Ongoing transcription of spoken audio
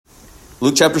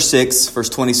Luke chapter 6, verse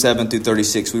 27 through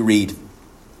 36, we read,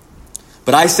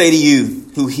 "But I say to you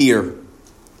who hear,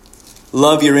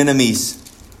 love your enemies,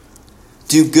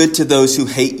 do good to those who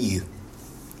hate you,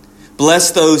 bless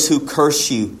those who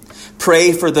curse you,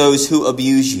 pray for those who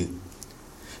abuse you.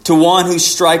 To one who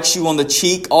strikes you on the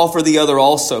cheek, offer the other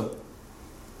also.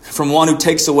 From one who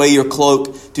takes away your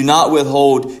cloak, do not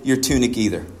withhold your tunic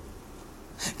either.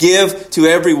 Give to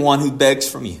everyone who begs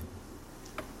from you.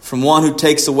 From one who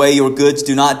takes away your goods,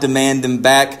 do not demand them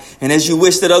back. And as you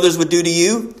wish that others would do to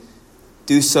you,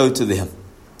 do so to them.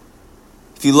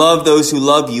 If you love those who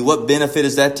love you, what benefit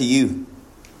is that to you?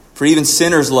 For even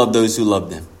sinners love those who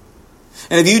love them.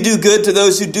 And if you do good to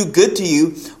those who do good to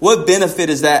you, what benefit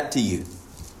is that to you?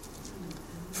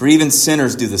 For even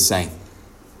sinners do the same.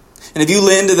 And if you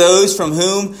lend to those from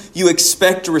whom you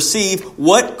expect to receive,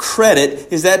 what credit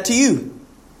is that to you?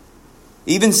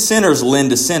 Even sinners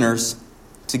lend to sinners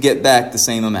to get back the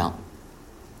same amount.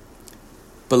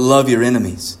 But love your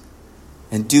enemies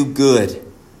and do good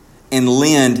and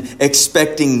lend,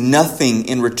 expecting nothing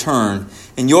in return.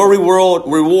 And your reward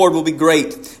will be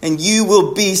great, and you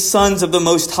will be sons of the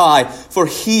Most High, for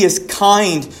He is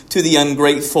kind to the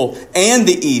ungrateful and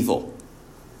the evil.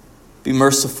 Be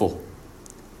merciful,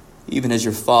 even as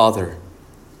your Father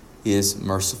is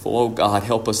merciful." Oh God,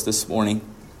 help us this morning.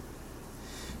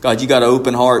 God, you got to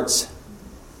open hearts.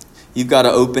 You've got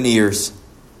to open ears.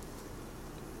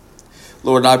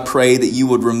 Lord, I pray that you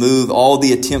would remove all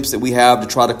the attempts that we have to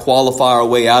try to qualify our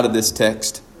way out of this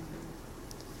text.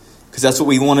 Because that's what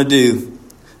we want to do.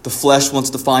 The flesh wants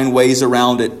to find ways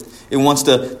around it. It wants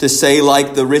to say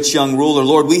like the rich young ruler,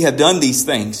 "Lord, we have done these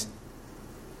things."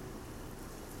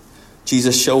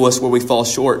 Jesus, show us where we fall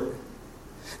short.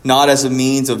 Not as a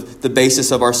means of the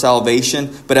basis of our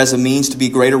salvation, but as a means to be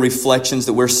greater reflections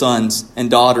that we're sons and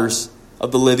daughters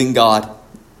of the living God.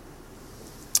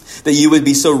 That you would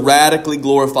be so radically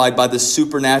glorified by the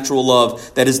supernatural love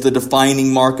that is the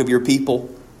defining mark of your people.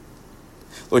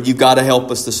 Lord, you've got to help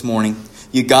us this morning.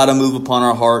 You've got to move upon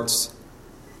our hearts.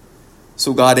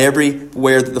 So God,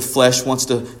 everywhere that the flesh wants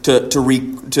to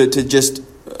just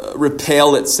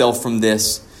repel itself from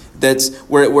this, that's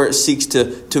where it seeks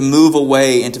to move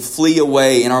away and to flee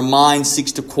away, and our mind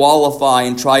seeks to qualify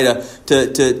and try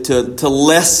to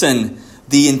lessen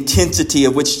the intensity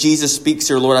of which Jesus speaks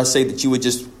here. Lord, I say that you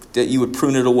would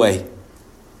prune it away,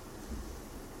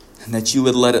 and that you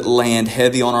would let it land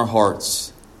heavy on our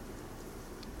hearts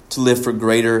to live for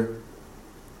greater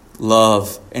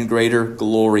love and greater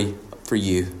glory for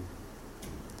you.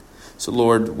 So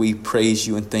Lord, we praise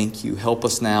you and thank you. Help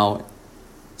us now.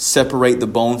 Separate the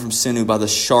bone from sinew by the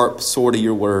sharp sword of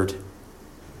your word,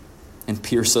 and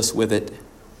pierce us with it,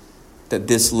 that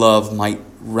this love might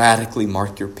radically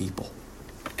mark your people.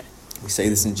 We say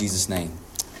this in Jesus' name.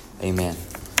 Amen.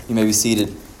 You may be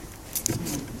seated.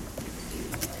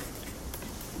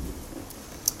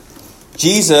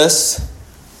 Jesus,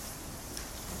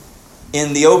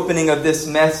 in the opening of this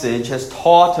message, has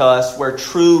taught us where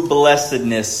true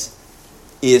blessedness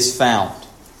is found.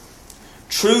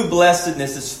 True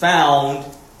blessedness is found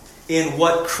in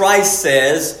what Christ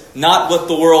says, not what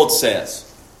the world says.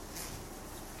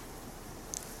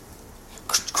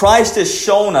 Christ has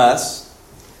shown us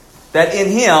that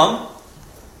in Him,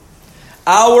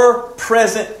 our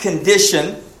present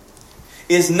condition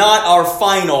is not our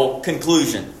final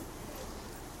conclusion.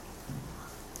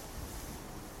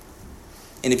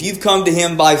 And if you've come to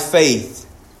Him by faith,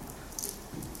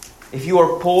 if you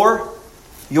are poor,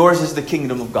 yours is the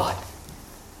kingdom of God.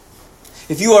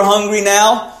 If you are hungry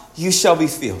now, you shall be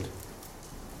filled.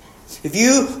 If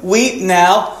you weep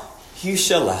now, you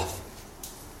shall laugh.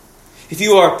 If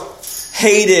you are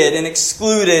hated and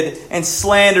excluded and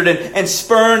slandered and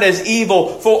spurned as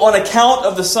evil for on account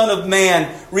of the Son of Man,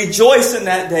 rejoice in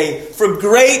that day, for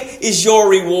great is your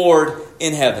reward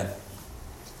in heaven.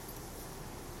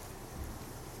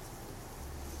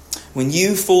 When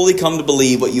you fully come to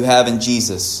believe what you have in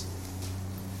Jesus,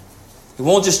 it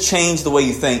won't just change the way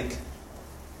you think.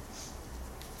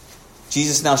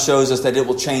 Jesus now shows us that it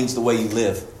will change the way you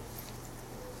live.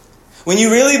 When you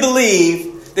really believe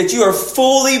that you are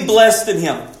fully blessed in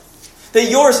Him, that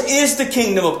yours is the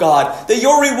kingdom of God, that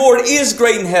your reward is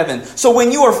great in heaven. So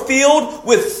when you are filled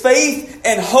with faith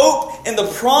and hope in the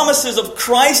promises of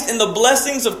Christ and the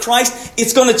blessings of Christ,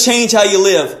 it's going to change how you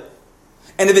live.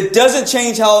 And if it doesn't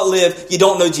change how you live, you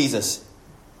don't know Jesus.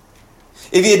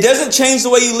 If it doesn't change the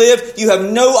way you live, you have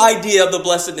no idea of the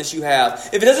blessedness you have.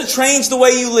 If it doesn't change the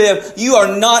way you live, you are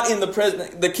not in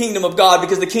the kingdom of God,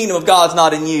 because the kingdom of God is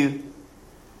not in you.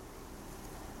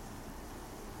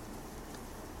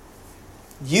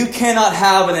 You cannot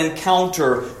have an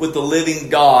encounter with the living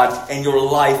God and your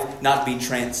life not be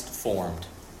transformed.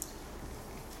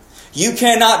 You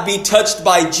cannot be touched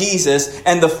by Jesus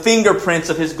and the fingerprints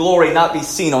of His glory not be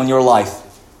seen on your life.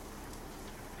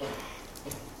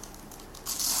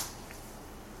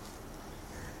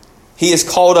 He has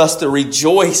called us to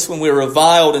rejoice when we are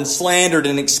reviled and slandered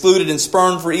and excluded and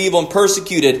spurned for evil and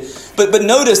persecuted. But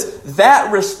notice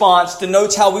that response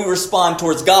denotes how we respond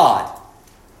towards God.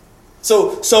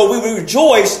 So we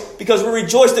rejoice because we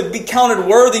rejoice to be counted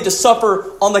worthy to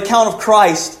suffer on the account of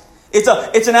Christ.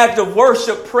 It's an act of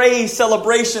worship, praise,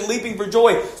 celebration, leaping for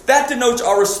joy. That denotes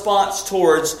our response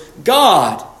towards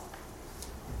God.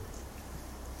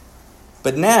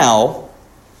 But now,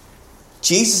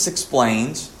 Jesus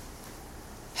explains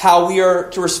how we are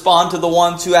to respond to the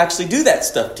ones who actually do that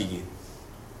stuff to you.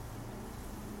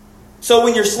 So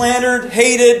when you're slandered,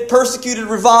 hated, persecuted,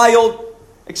 reviled,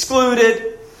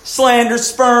 excluded, slandered,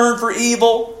 spurned for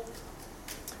evil,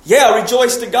 yeah,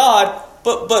 rejoice to God,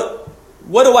 but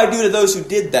what do I do to those who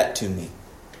did that to me?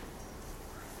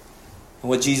 And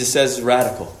what Jesus says is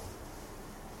radical.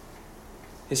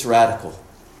 It's radical.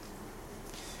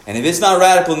 And if it's not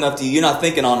radical enough to you, you're not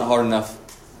thinking on it hard enough.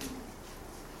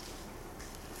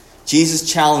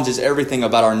 Jesus challenges everything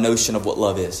about our notion of what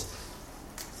love is.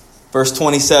 Verse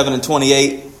 27 and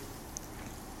 28.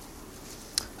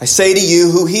 I say to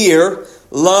you who hear,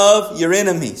 love your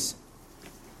enemies.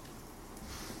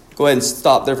 Go ahead and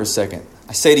stop there for a second.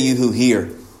 I say to you who hear.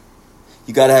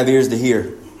 You got to have ears to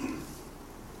hear.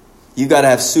 You've got to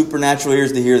have supernatural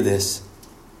ears to hear this.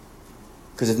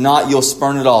 Because if not, you'll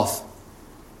spurn it off.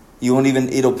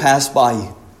 It'll pass by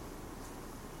you.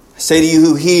 I say to you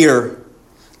who hear,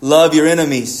 love your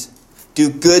enemies. Do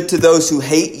good to those who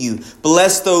hate you.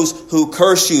 Bless those who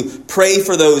curse you. Pray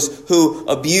for those who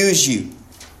abuse you.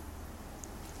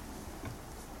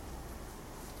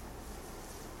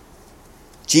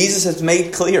 Jesus has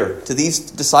made clear to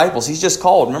these disciples. He's just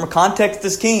called. Remember, context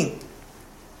is king.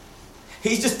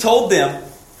 He's just told them,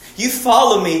 you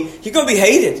follow me, you're going to be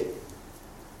hated.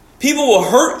 People will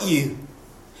hurt you.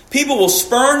 People will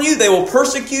spurn you. They will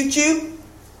persecute you.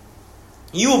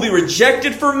 You will be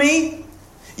rejected for me.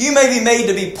 You may be made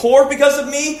to be poor because of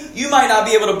me. You might not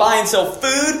be able to buy and sell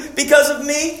food because of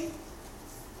me.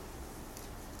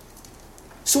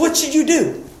 So what should you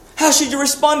do? How should you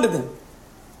respond to them?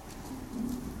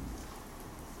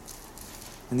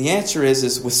 And the answer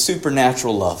is with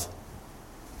supernatural love.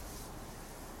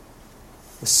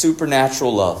 With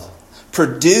supernatural love.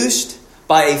 Produced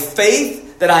by a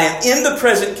faith that I am in the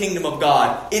present kingdom of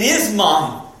God. It is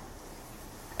mine.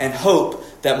 And hope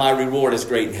that my reward is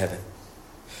great in heaven.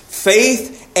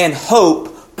 Faith and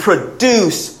hope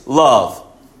produce love.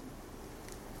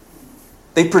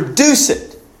 They produce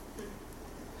it.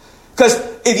 Because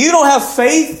if you don't have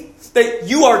faith that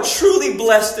you are truly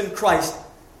blessed in Christ,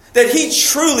 that He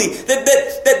truly,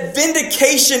 that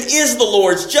vindication is the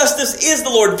Lord's, justice is the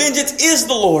Lord, vengeance is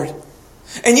the Lord,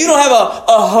 and you don't have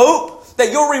a hope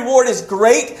that your reward is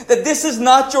great, that this is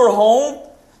not your home,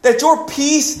 that your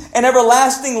peace and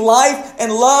everlasting life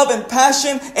and love and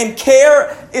passion and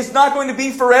care is not going to be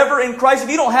forever in Christ. If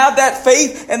you don't have that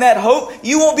faith and that hope,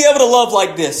 you won't be able to love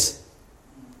like this.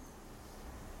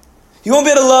 You won't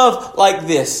be able to love like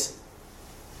this.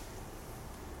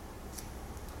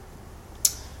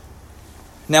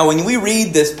 Now, when we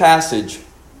read this passage,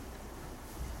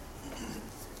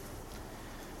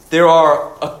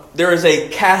 there is a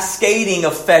cascading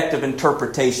effect of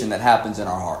interpretation that happens in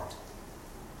our heart.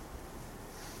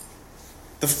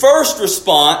 The first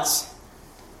response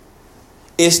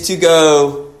is to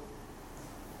go,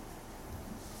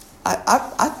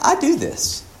 I do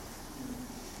this.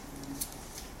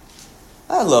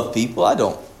 I love people.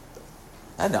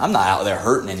 I'm not out there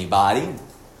hurting anybody.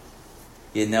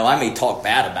 You know, I may talk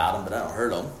bad about them, but I don't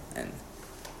hurt them. And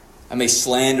I may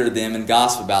slander them and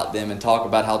gossip about them and talk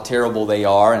about how terrible they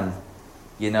are and,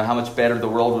 you know, how much better the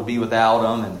world would be without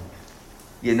them. And,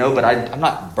 you know, but I'm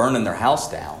not burning their house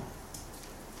down.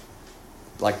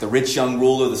 Like the rich young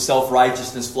ruler, the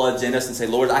self-righteousness floods in us and say,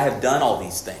 Lord, I have done all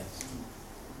these things.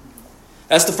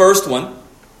 That's the first one.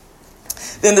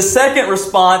 Then the second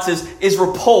response is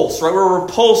repulse, right? We're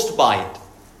repulsed by it.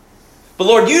 But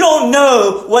Lord, you don't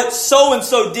know what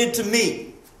so-and-so did to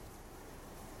me.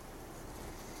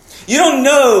 You don't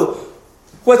know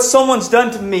what someone's done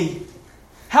to me.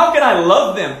 How can I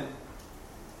love them?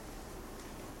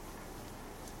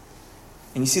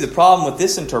 And you see the problem with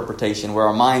this interpretation where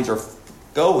our minds are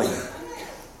going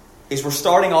is we're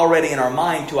starting already in our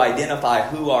mind to identify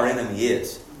who our enemy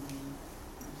is.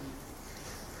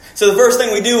 So the first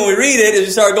thing we do when we read it is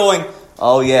we start going,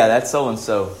 oh yeah, that's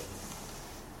so-and-so.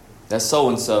 That's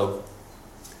so-and-so.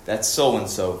 That's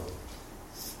so-and-so.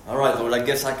 All right, Lord, I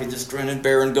guess I could just grin and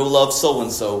bear and go love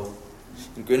so-and-so.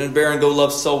 Grin and bear and go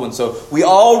love so-and-so. We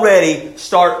already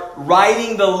start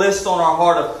writing the list on our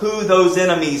heart of who those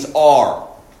enemies are.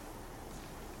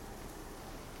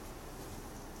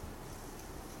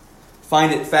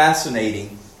 Find it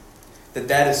fascinating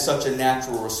that is such a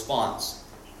natural response.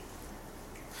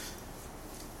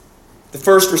 The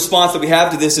first response that we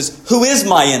have to this is, who is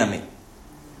my enemy?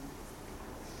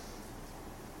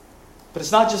 But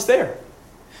it's not just there.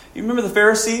 You remember the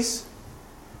Pharisees?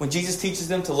 When Jesus teaches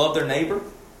them to love their neighbor?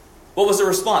 What was the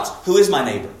response? Who is my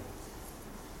neighbor?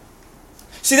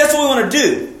 See, that's what we want to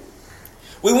do.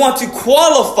 We want to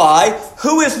qualify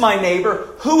who is my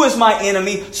neighbor, who is my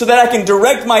enemy, so that I can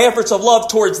direct my efforts of love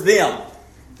towards them.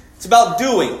 It's about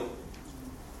doing.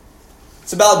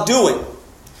 It's about doing.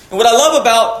 And what I love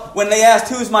about when they asked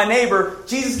who is my neighbor,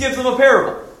 Jesus gives them a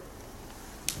parable.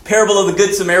 Parable of the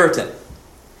Good Samaritan.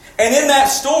 And in that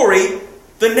story,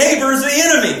 the neighbor is the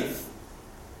enemy.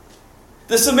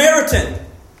 The Samaritan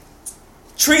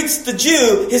treats the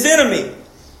Jew, his enemy,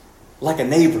 like a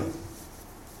neighbor.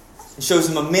 It shows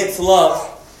him immense love.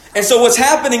 And so what's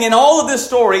happening in all of this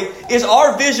story is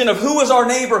our vision of who is our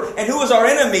neighbor and who is our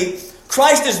enemy.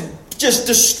 Christ is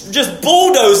just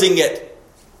bulldozing it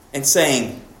and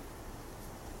saying,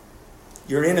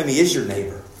 your enemy is your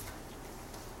neighbor.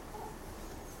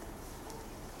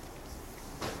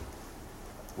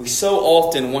 We so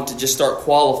often want to just start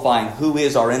qualifying who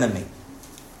is our enemy.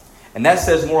 And that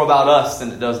says more about us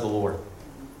than it does the Lord.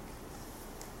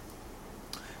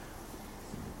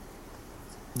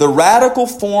 The radical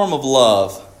form of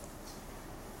love,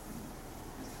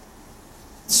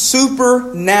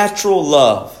 supernatural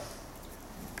love,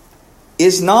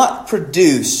 is not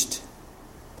produced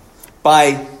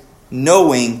by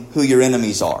knowing who your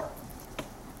enemies are.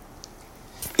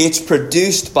 It's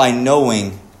produced by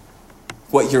knowing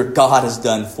what your God has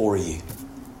done for you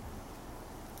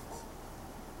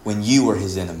when you were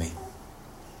His enemy.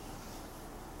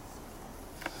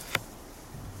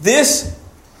 This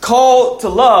call to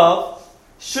love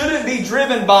shouldn't be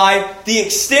driven by the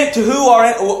extent to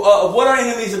what our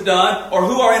enemies have done or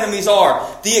who our enemies are.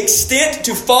 The extent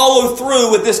to follow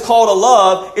through with this call to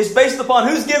love is based upon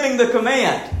who's giving the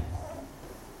command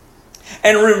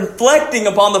and reflecting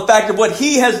upon the fact of what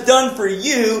He has done for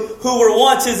you who were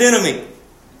once His enemy.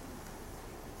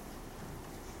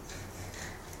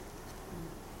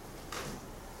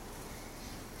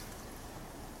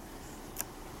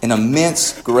 An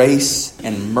immense grace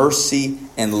and mercy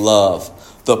and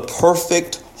love. The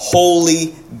perfect,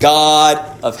 holy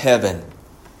God of heaven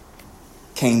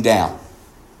came down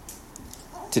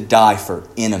to die for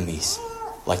enemies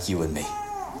like you and me.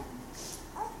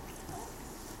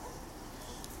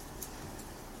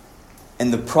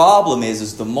 And the problem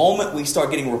is the moment we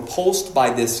start getting repulsed by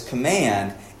this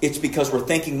command, it's because we're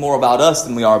thinking more about us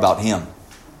than we are about Him.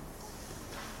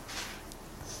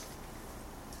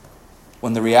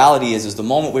 When the reality is the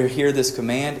moment we hear this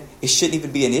command, it shouldn't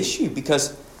even be an issue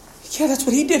because, yeah, that's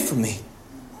what He did for me.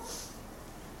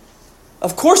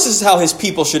 Of course this is how His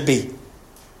people should be.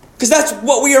 Because that's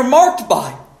what we are marked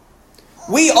by.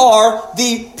 We are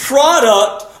the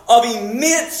product of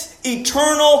immense,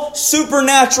 eternal,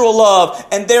 supernatural love,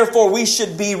 and therefore we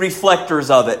should be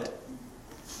reflectors of it.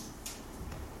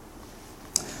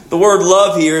 The word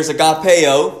love here is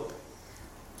agapeo.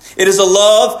 It is a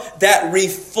love that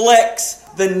reflects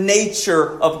the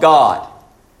nature of God.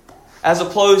 As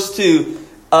opposed to,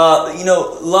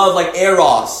 love like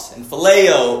eros and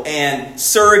phileo and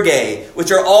serge,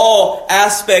 which are all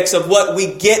aspects of what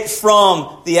we get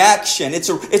from the action. It's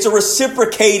a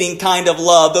reciprocating kind of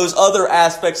love, those other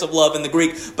aspects of love in the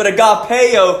Greek. But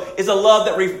agapeo is a love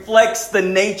that reflects the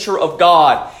nature of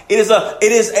God. It is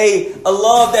a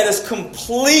love that is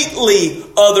completely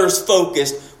others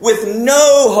focused, with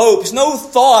no hopes, no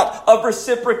thought of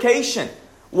reciprocation.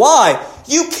 Why?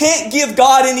 You can't give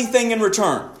God anything in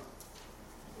return.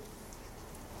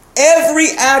 Every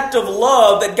act of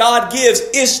love that God gives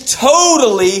is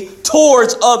totally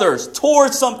towards others,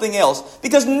 towards something else,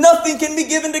 because nothing can be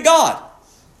given to God.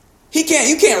 You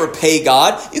can't repay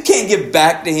God. You can't give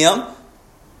back to Him.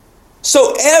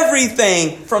 So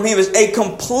everything from Him is a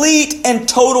complete and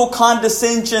total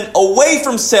condescension away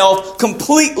from self,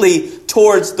 completely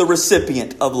towards the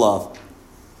recipient of love.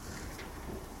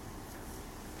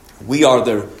 We are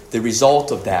the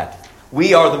result of that.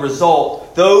 We are the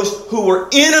result. Those who were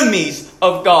enemies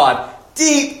of God,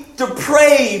 deep,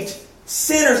 depraved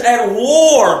sinners at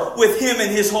war with Him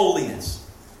and His holiness.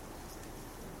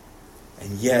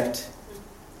 And yet,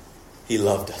 He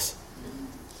loved us.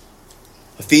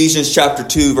 Ephesians chapter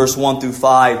 2, verse 1 through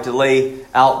 5, to lay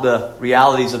out the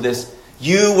realities of this.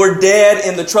 You were dead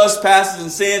in the trespasses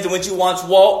and sins in which you once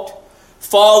walked,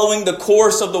 following the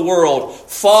course of the world,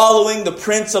 following the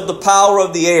prince of the power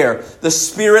of the air, the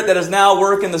spirit that is now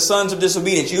working the sons of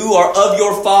disobedience. You are of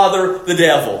your father, the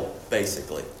devil,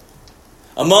 basically.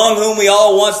 Among whom we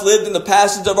all once lived in the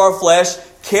passions of our flesh,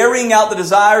 carrying out the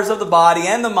desires of the body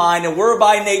and the mind, and were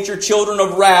by nature children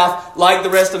of wrath like the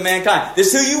rest of mankind.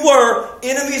 This is who you were,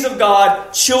 enemies of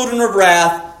God, children of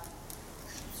wrath,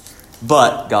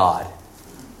 but God.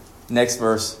 Next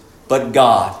verse, but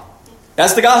God.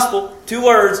 That's the gospel. 2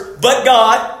 words, but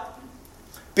God,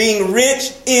 being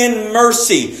rich in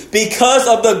mercy, because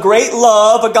of the great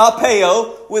love,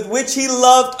 agapeo, with which He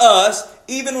loved us,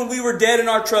 even when we were dead in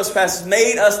our trespasses,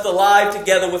 made us alive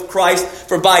together with Christ.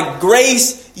 For by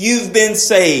grace you've been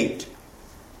saved.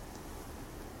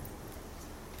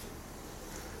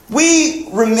 We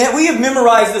have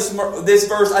memorized this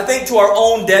verse, I think, to our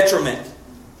own detriment.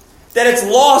 That it's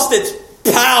lost its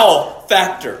pow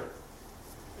factor.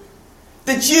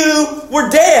 That you were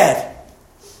dead.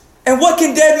 And what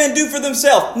can dead men do for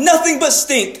themselves? Nothing but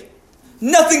stink.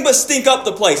 Nothing but stink up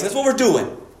the place. That's what we're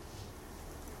doing.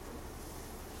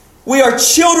 We are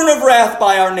children of wrath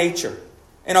by our nature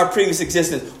and our previous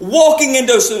existence. Walking in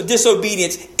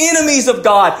disobedience. Enemies of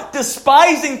God.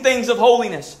 Despising things of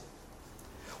holiness.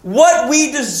 What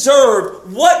we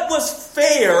deserved, what was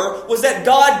fair, was that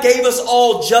God gave us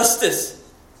all justice.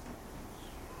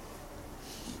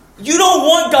 You don't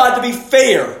want God to be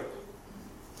fair.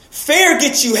 Fair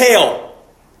gets you hell.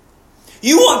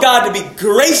 You want God to be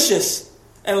gracious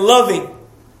and loving.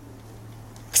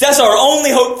 Because that's our only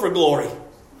hope for glory.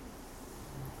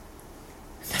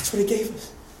 That's what He gave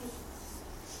us.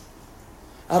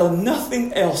 Out of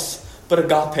nothing else but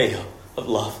agapeo of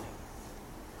love.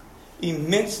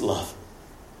 Immense love.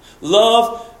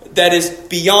 Love that is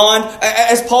beyond,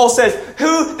 as Paul says,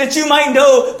 who that you might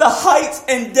know the heights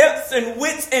and depths and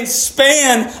widths and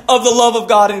span of the love of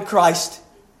God in Christ.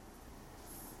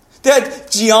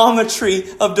 That geometry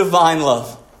of divine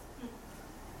love,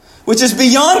 which is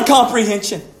beyond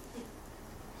comprehension.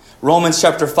 Romans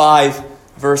chapter 5,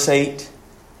 verse 8.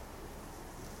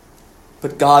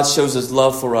 But God shows His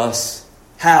love for us.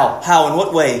 How? How? In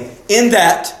what way? In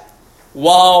that,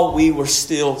 while we were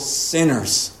still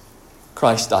sinners,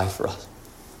 Christ died for us.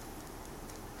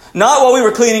 Not while we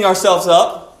were cleaning ourselves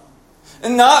up.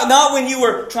 And not when you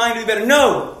were trying to be better.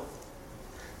 No.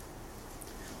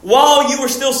 While you were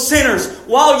still sinners.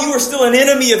 While you were still an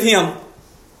enemy of Him.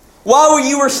 While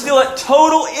you were still at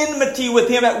total enmity with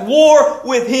Him, at war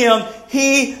with Him,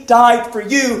 He died for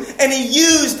you. And He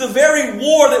used the very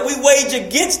war that we wage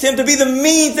against Him to be the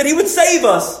means that He would save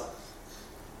us.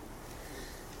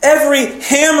 Every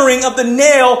hammering of the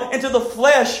nail into the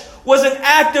flesh was an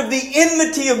act of the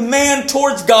enmity of man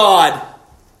towards God.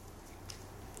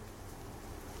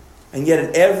 And yet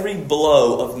in every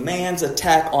blow of man's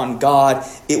attack on God,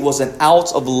 it was an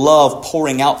ounce of love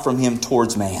pouring out from Him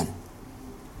towards man.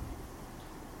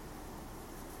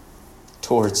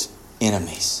 Towards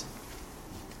enemies.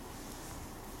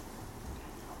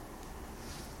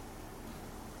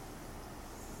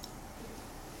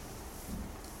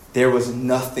 There was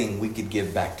nothing we could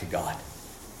give back to God.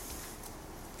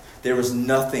 There was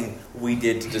nothing we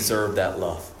did to deserve that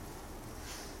love.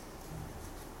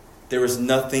 There was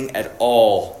nothing at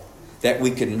all that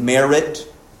we could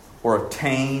merit or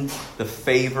obtain the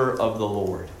favor of the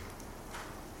Lord.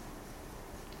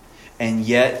 And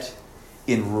yet,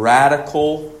 in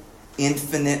radical,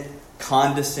 infinite,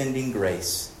 condescending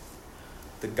grace,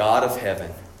 the God of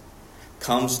heaven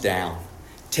comes down,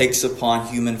 takes upon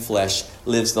human flesh,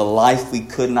 lives the life we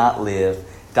could not live,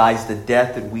 dies the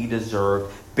death that we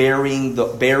deserve,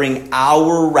 bearing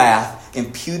our wrath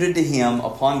imputed to Him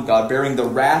upon God, bearing the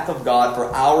wrath of God for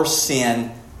our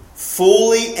sin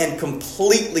fully and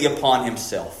completely upon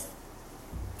Himself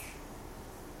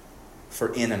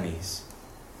for enemies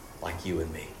like you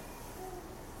and me.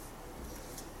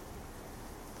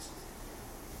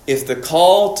 If the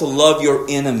call to love your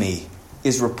enemy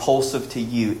is repulsive to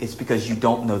you, it's because you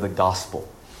don't know the gospel.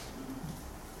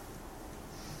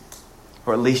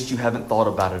 Or at least you haven't thought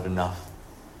about it enough.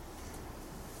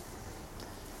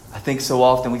 I think so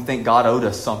often we think God owed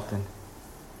us something.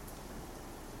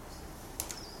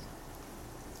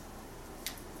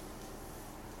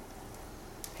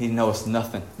 He didn't owe us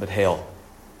nothing but hell.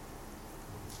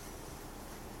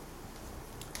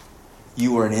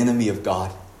 You were an enemy of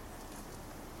God.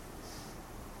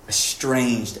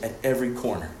 Estranged at every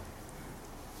corner.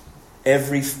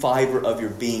 Every fiber of your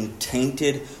being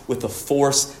tainted with a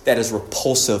force that is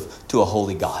repulsive to a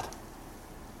holy God.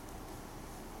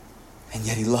 And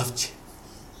yet He loved you.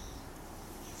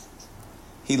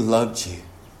 He loved you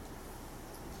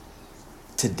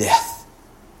to death.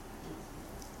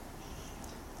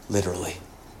 Literally.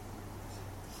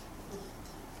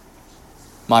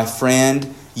 My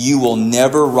friend, you will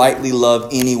never rightly love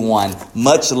anyone,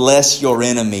 much less your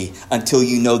enemy, until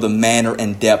you know the manner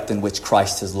and depth in which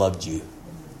Christ has loved you.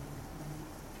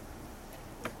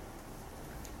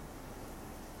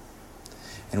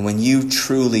 And when you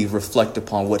truly reflect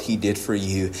upon what He did for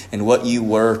you and what you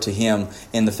were to Him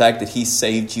and the fact that He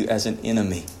saved you as an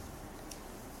enemy,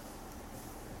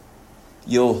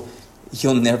 you'll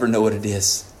never know what it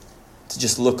is to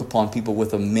just look upon people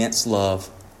with immense love.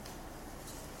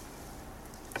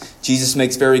 Jesus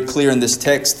makes very clear in this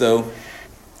text, though,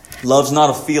 love's not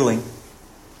a feeling.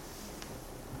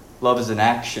 Love is an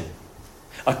action.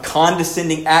 A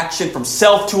condescending action from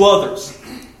self to others.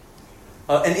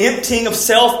 An emptying of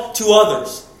self to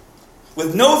others.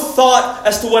 With no thought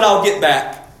as to what I'll get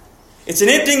back. It's an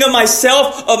emptying of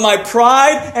myself, of my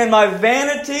pride and my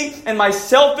vanity and my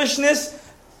selfishness,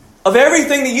 of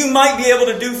everything that you might be able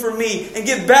to do for me and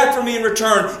get back for me in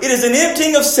return. It is an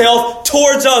emptying of self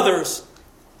towards others.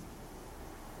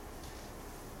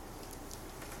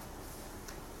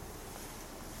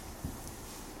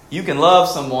 You can love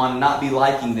someone and not be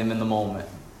liking them in the moment.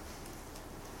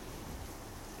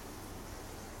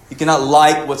 You cannot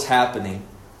like what's happening.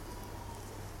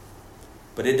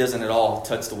 But it doesn't at all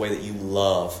touch the way that you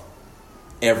love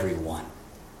everyone.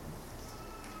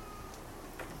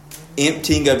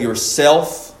 Emptying of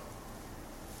yourself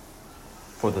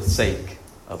for the sake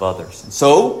of others. And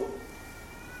so,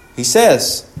 he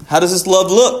says, how does this love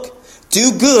look?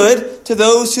 Do good to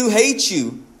those who hate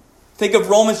you. Think of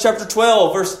Romans chapter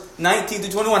 12, verse 19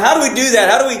 to 21. How do we do that?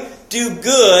 How do we do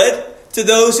good to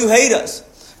those who hate us?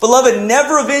 Beloved,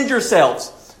 never avenge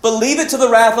yourselves, but leave it to the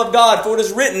wrath of God. For it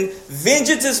is written,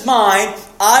 vengeance is mine,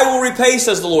 I will repay,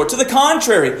 says the Lord. To the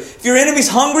contrary, if your enemy's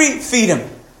hungry, feed him.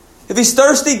 If he's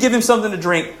thirsty, give him something to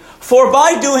drink. For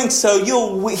by doing so,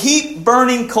 you'll heap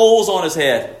burning coals on his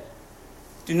head.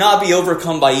 Do not be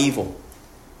overcome by evil,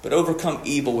 but overcome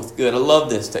evil with good. I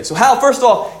love this text. So how? First of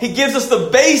all, he gives us the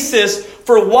basis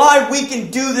for why we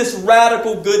can do this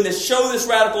radical goodness, show this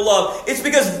radical love. It's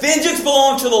because vengeance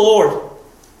belongs to the Lord.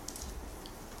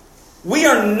 We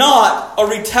are not a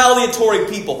retaliatory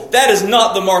people. That is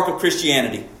not the mark of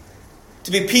Christianity.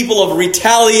 To be people of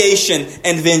retaliation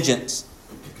and vengeance.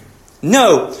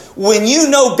 No, when you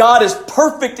know God is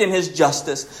perfect in His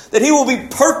justice, that He will be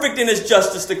perfect in His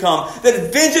justice to come,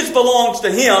 that vengeance belongs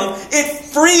to Him, it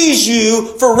frees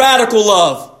you for radical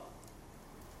love.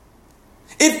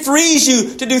 It frees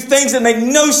you to do things that make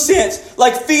no sense,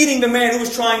 like feeding the man who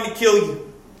was trying to kill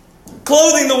you,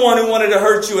 clothing the one who wanted to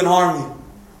hurt you and harm you.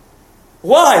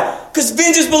 Why? Because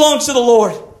vengeance belongs to the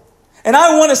Lord. And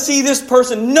I want to see this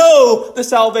person know the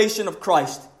salvation of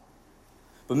Christ.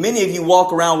 But many of you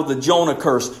walk around with the Jonah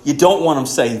curse. You don't want them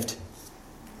saved.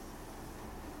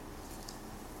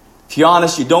 If you're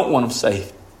honest, you don't want them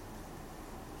saved.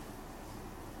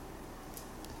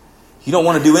 You don't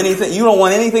want to do anything. You don't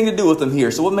want anything to do with them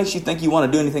here. So what makes you think you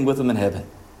want to do anything with them in heaven?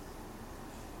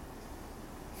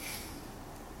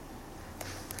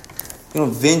 You don't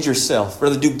avenge yourself.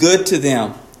 Rather, do good to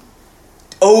them.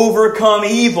 Overcome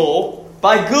evil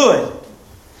by good.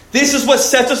 This is what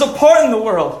sets us apart in the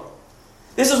world.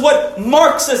 This is what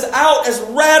marks us out as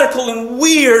radical and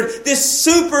weird. This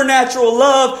supernatural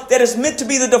love that is meant to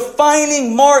be the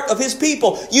defining mark of His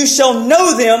people. You shall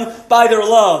know them by their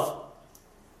love.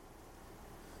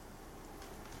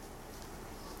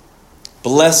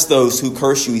 Bless those who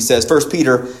curse you, he says. 1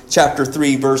 Peter chapter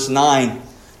 3, verse 9.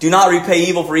 Do not repay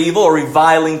evil for evil or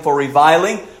reviling for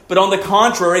reviling, but on the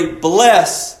contrary,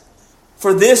 bless.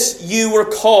 For this you were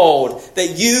called,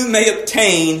 that you may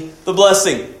obtain the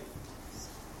blessing.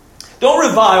 Don't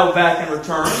revile back in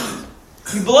return.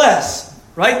 You bless,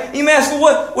 right? You may ask,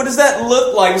 well, what does that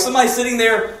look like? If somebody's sitting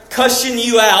there cussing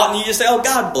you out and you just say, oh,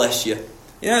 God bless you.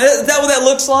 You know, is that what that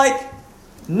looks like?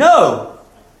 No.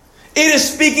 It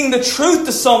is speaking the truth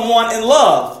to someone in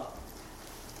love.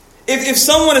 If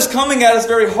someone is coming at us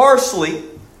very harshly,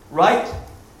 right?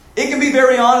 It can be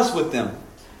very honest with them.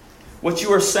 What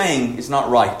you are saying is not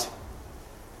right.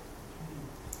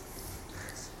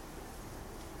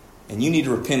 And you need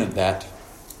to repent of that.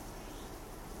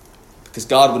 Because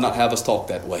God would not have us talk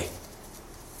that way.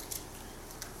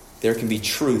 There can be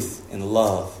truth in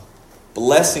love.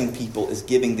 Blessing people is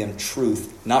giving them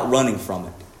truth, not running from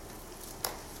it.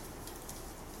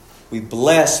 We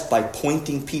bless by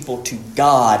pointing people to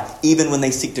God, even when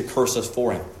they seek to curse us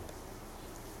for Him.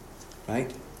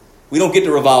 Right? We don't get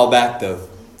to revile back, though.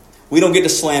 We don't get to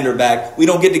slander back. We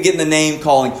don't get to get in the name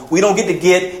calling. We don't get to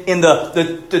get in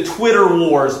the Twitter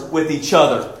wars with each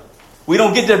other. We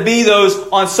don't get to be those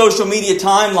on social media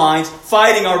timelines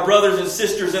fighting our brothers and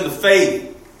sisters in the faith.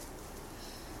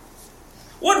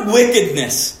 What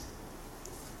wickedness!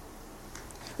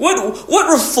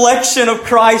 What reflection of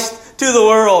Christ to the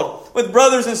world with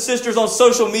brothers and sisters on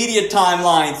social media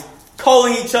timelines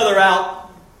calling each other out.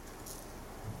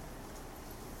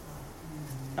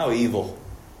 How evil.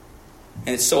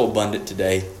 And it's so abundant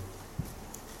today.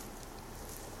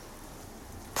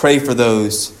 Pray for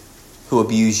those who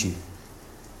abuse you.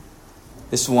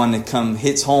 This one that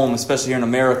hits home, especially here in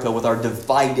America, with our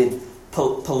divided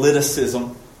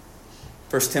politicism.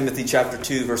 1 Timothy chapter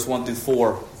 2, verse 1 through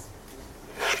 4.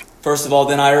 First of all,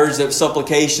 then I urge that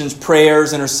supplications,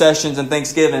 prayers, intercessions, and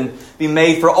thanksgiving be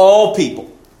made for all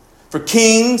people, for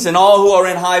kings and all who are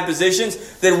in high positions,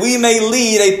 that we may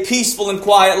lead a peaceful and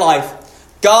quiet life,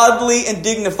 godly and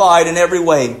dignified in every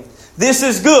way. This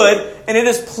is good, and it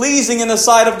is pleasing in the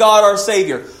sight of God our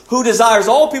Savior, who desires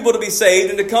all people to be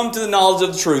saved and to come to the knowledge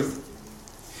of the truth.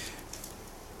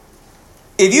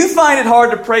 If you find it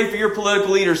hard to pray for your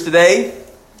political leaders today,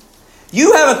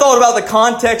 you haven't thought about the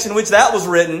context in which that was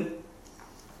written.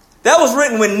 That was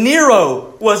written when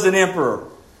Nero was an emperor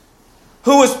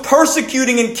who was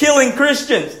persecuting and killing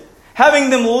Christians, having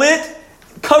them lit,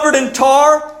 covered in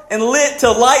tar, and lit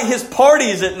to light his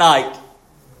parties at night.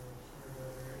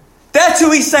 That's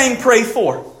who he's saying pray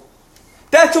for.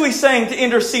 That's who he's saying to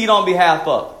intercede on behalf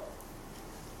of.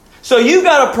 So you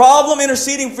got a problem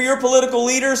interceding for your political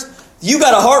leaders? You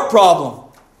got a heart problem.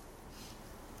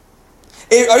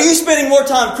 Are you spending more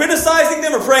time criticizing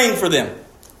them or praying for them?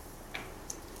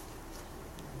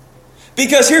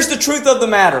 Because here's the truth of the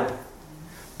matter.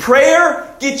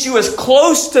 Prayer gets you as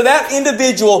close to that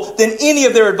individual than any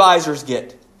of their advisors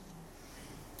get.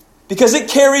 Because it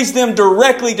carries them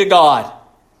directly to God.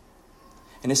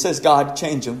 And it says, God,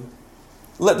 change them.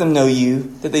 Let them know you,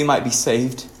 that they might be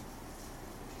saved.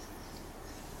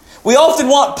 We often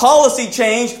want policy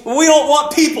changed, but we don't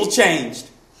want people changed.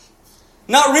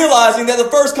 Not realizing that the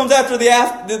first comes after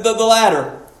the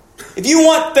latter. If you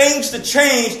want things to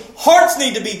change, hearts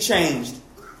need to be changed.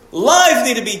 Lives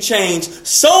need to be changed.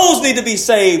 Souls need to be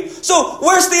saved. So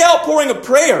where's the outpouring of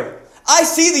prayer? I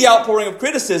see the outpouring of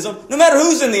criticism, no matter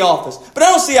who's in the office. But I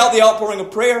don't see the outpouring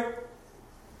of prayer.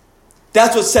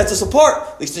 That's what sets us apart.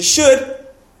 At least it should.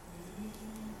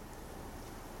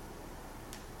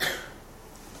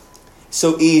 It's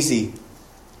so easy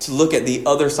to look at the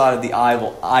other side of the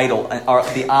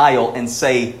aisle and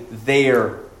say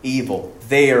they're evil.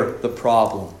 They're the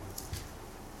problem.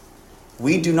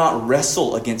 We do not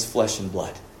wrestle against flesh and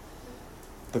blood,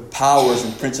 but powers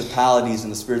and principalities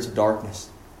and the spirits of darkness.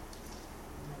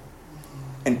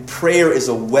 And prayer is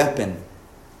a weapon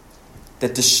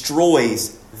that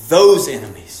destroys those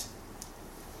enemies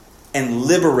and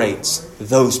liberates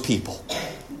those people.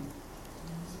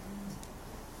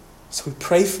 So we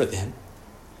pray for them.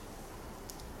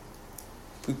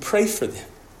 We pray for them.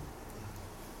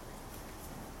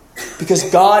 Because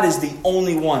God is the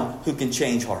only one who can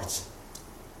change hearts.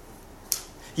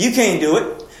 You can't do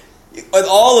it. With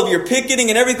all of your picketing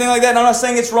and everything like that, and I'm not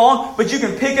saying it's wrong, but you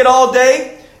can picket all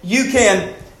day. You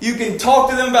can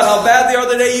talk to them about how bad they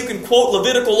are today. You can quote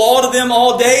Levitical law to them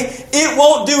all day. It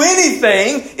won't do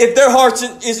anything if their heart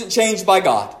isn't changed by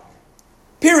God.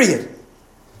 Period.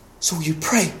 So you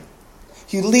pray.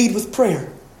 You lead with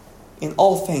prayer in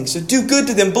all things. So do good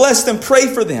to them. Bless them. Pray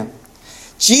for them.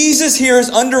 Jesus here is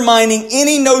undermining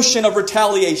any notion of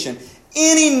retaliation,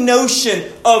 any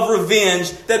notion of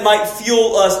revenge that might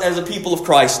fuel us as a people of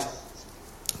Christ.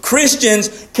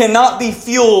 Christians cannot be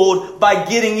fueled by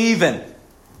getting even.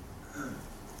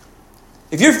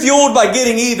 If you're fueled by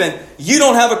getting even, you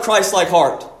don't have a Christ-like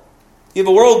heart. You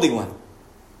have a worldly one.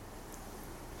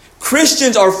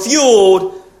 Christians are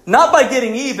fueled not by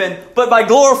getting even, but by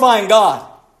glorifying God.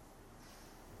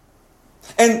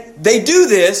 And they do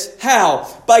this, how?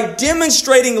 By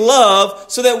demonstrating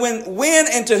love so that when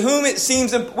and to whom it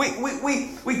seems...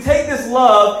 We take this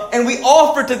love and we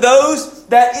offer to those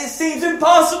that it seems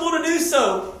impossible to do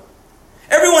so.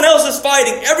 Everyone else is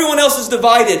fighting. Everyone else is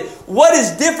divided. What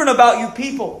is different about you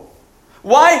people?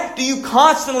 Why do you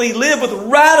constantly live with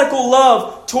radical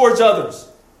love towards others?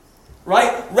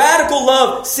 Right? Radical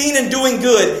love seen in doing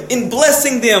good, in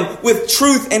blessing them with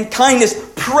truth and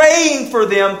kindness, praying for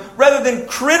them rather than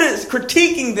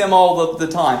critiquing them all of the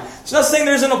time. It's not saying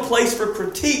there isn't a place for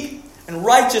critique and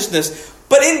righteousness,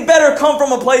 but it better come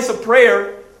from a place of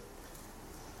prayer.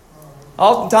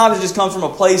 Oftentimes it just comes from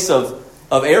a place of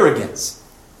arrogance.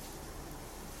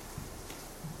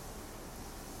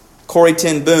 Corrie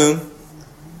ten Boom,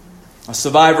 a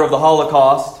survivor of the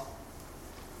Holocaust,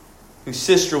 whose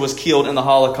sister was killed in the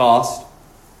Holocaust,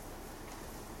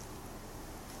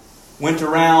 went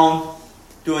around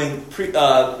doing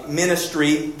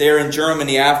ministry there in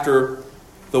Germany after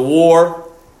the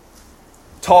war,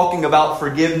 talking about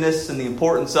forgiveness and the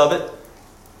importance of it.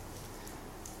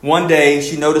 One day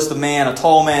she noticed a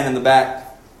tall man in the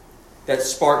back that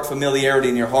sparked familiarity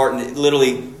in her heart, and it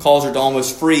literally caused her to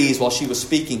almost freeze while she was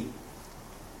speaking.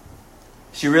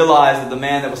 She realized that the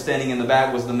man that was standing in the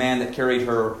back was the man that carried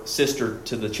her sister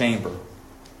to the chamber.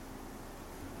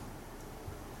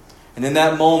 And in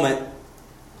that moment,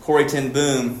 Corrie ten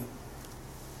Boom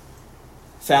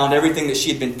found everything that she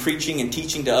had been preaching and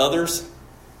teaching to others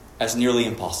as nearly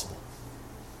impossible.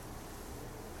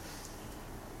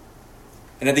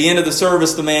 And at the end of the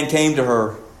service, the man came to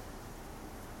her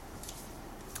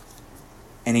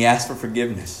and he asked for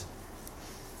forgiveness.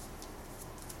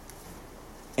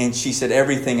 And she said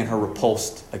everything in her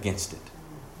repulsed against it.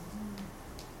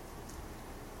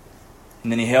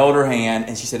 And then he held her hand,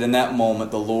 and she said in that moment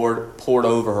the Lord poured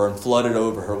over her and flooded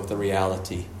over her with the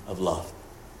reality of love.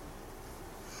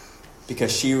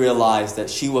 Because she realized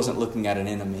that she wasn't looking at an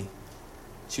enemy.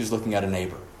 She was looking at a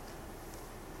neighbor.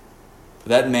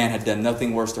 That man had done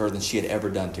nothing worse to her than she had ever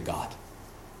done to God.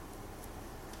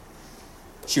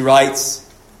 She writes,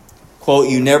 quote,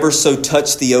 "You never so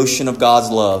touch the ocean of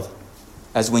God's love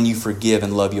as when you forgive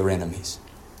and love your enemies."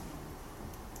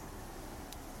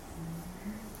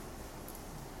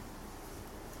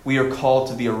 We are called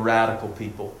to be a radical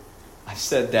people. I've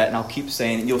said that and I'll keep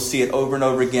saying it. You'll see it over and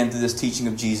over again through this teaching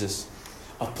of Jesus.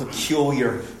 A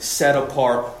peculiar, set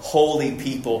apart, holy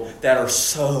people that are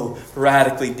so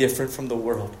radically different from the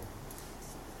world.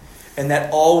 And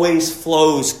that always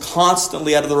flows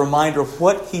constantly out of the reminder of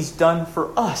what He's done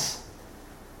for us.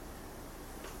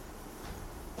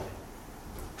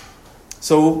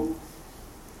 So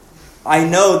I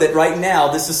know that right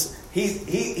now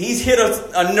he's hit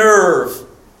a nerve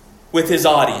with his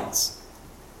audience.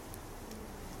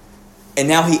 And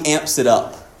now he amps it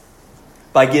up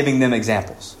by giving them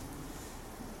examples.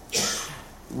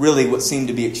 Really what seem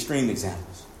to be extreme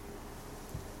examples.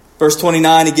 Verse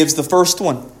 29, he gives the first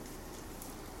one.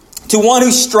 "To one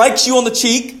who strikes you on the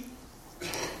cheek,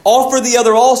 offer the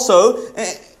other also."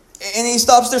 And he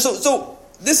stops there. So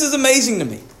this is amazing to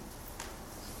me.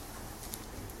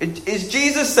 Is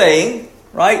Jesus saying,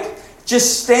 right,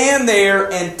 just stand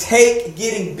there and take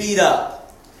getting beat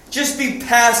up? Just be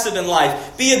passive in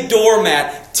life. Be a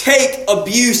doormat. Take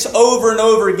abuse over and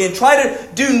over again. Try to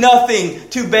do nothing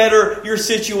to better your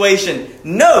situation.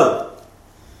 No.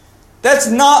 That's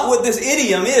not what this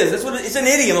idiom is. It's an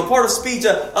idiom, a part of speech,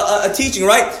 a teaching,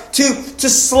 right? To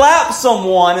slap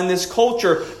someone in this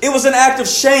culture, it was an act of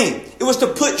shame. It was to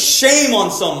put shame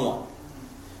on someone.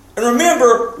 And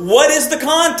remember, what is the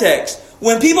context?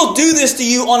 When people do this to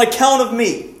you on account of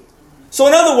me. So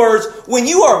in other words, when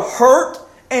you are hurt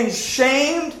and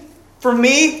shamed for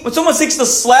me, when someone seeks to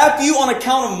slap you on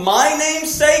account of my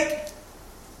name's sake,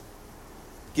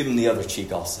 give them the other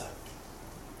cheek also.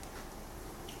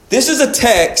 This is a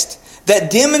text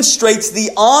that demonstrates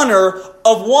the honor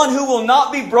of one who will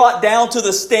not be brought down to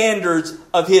the standards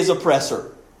of his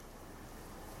oppressor.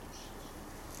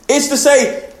 It's to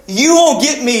say, you won't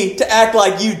get me to act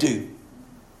like you do.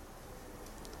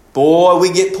 Boy,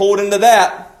 we get pulled into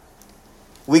that.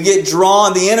 We get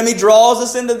drawn. The enemy draws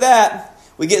us into that.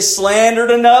 We get slandered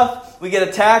enough. We get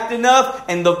attacked enough.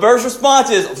 And the first response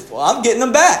is, well, I'm getting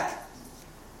them back.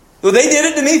 Well, they did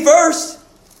it to me first.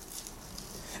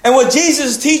 And what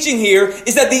Jesus is teaching here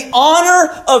is that the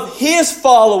honor of His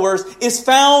followers is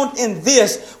found in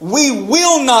this. We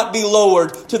will not be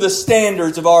lowered to the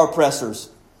standards of our oppressors.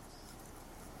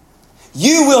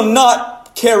 You will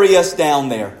not carry us down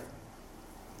there.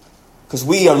 Because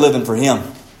we are living for Him,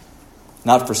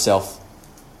 not for self.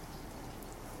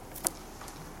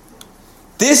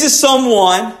 This is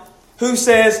someone who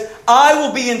says, I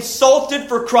will be insulted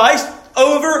for Christ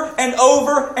over and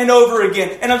over and over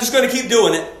again. And I'm just going to keep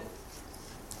doing it.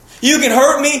 You can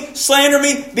hurt me, slander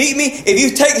me, beat me. If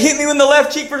you hit me in the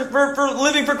left cheek for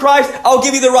living for Christ, I'll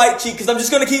give you the right cheek because I'm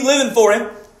just going to keep living for Him.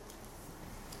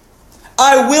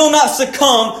 I will not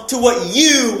succumb to what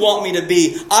you want me to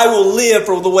be. I will live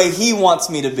for the way He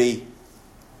wants me to be.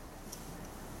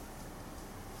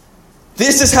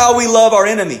 This is how we love our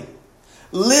enemy.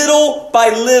 Little by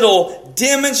little,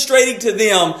 demonstrating to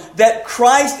them that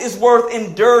Christ is worth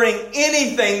enduring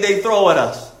anything they throw at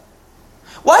us.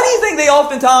 Why do you think they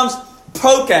oftentimes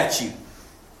poke at you?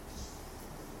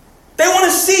 They want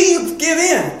to see you give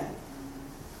in.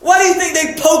 Why do you think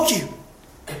they poke you?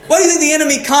 Why do you think the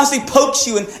enemy constantly pokes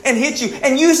you and hits you?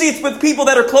 And usually it's with people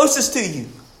that are closest to you.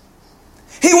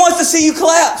 He wants to see you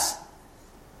collapse.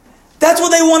 That's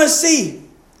what they want to see.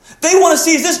 They want to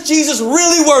see, is this Jesus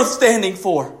really worth standing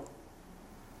for?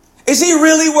 Is he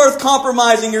really worth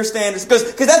compromising your standards?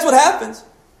 Because that's what happens.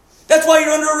 That's why you're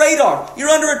under a radar. You're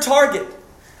under a target.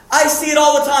 I see it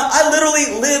all the time.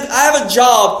 I have a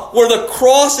job where the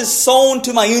cross is sewn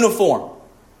to my uniform.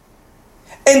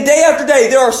 And day after day,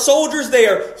 there are soldiers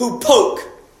there who poke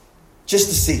just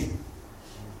to see.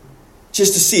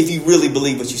 Just to see if you really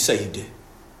believe what you say you do.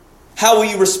 How will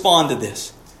you respond to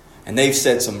this? And they've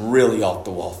said some really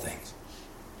off-the-wall things.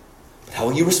 But how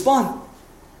will you respond?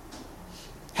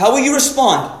 How will you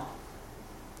respond?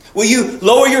 Will you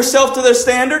lower yourself to their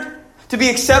standard? To be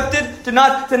accepted? To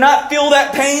not feel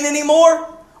that pain anymore?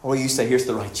 Or will you say, here's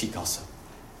the right cheek also?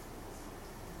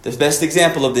 The best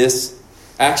example of this,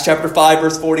 Acts chapter 5,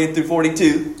 verse 40 through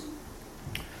 42.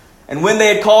 And when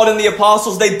they had called in the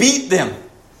apostles, they beat them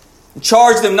and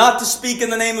charged them not to speak in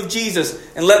the name of Jesus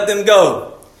and let them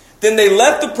go. Then they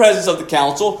left the presence of the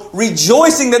council,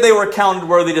 rejoicing that they were accounted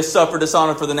worthy to suffer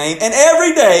dishonor for the name. And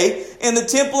every day in the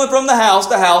temple and from the house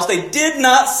to house, they did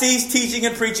not cease teaching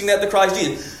and preaching that the Christ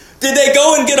Jesus. Did they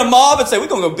go and get a mob and say, we're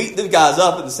going to go beat these guys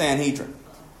up in the Sanhedrin?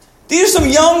 These are some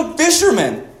young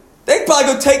fishermen. They could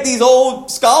probably go take these old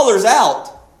scholars out.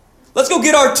 Let's go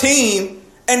get our team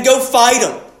and go fight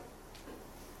them.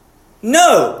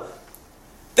 No.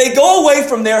 They go away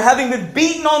from there having been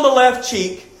beaten on the left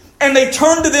cheek, and they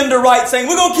turn to them to right, saying,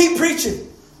 we're going to keep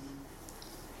preaching.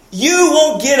 You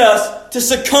won't get us to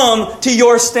succumb to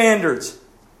your standards.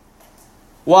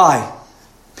 Why?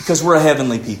 Because we're a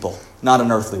heavenly people, not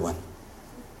an earthly one.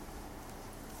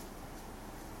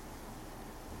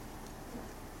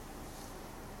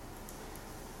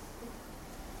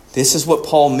 This is what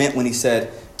Paul meant when he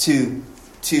said to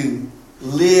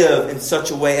live in such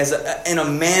a way as in a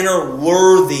manner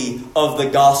worthy of the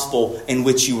gospel in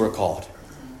which you were called.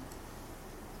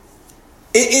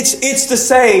 It's to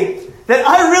say that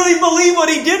I really believe what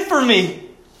he did for me.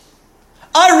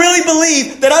 I really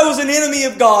believe that I was an enemy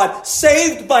of God,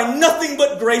 saved by nothing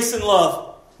but grace and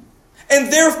love.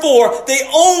 And therefore, the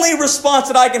only response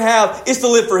that I can have is to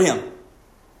live for him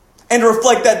and to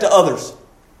reflect that to others.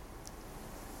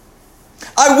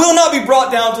 I will not be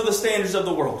brought down to the standards of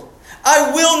the world.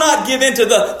 I will not give in to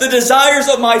the desires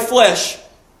of my flesh.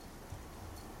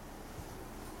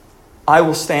 I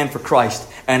will stand for Christ,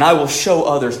 and I will show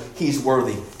others he's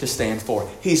worthy to stand for.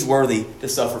 He's worthy to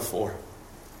suffer for.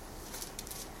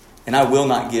 And I will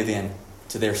not give in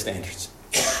to their standards.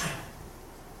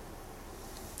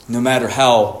 No matter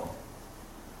how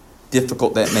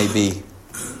difficult that may be.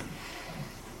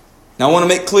 Now I want to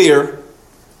make clear,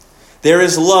 there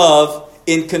is love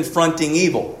in confronting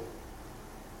evil.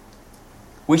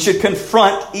 We should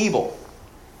confront evil.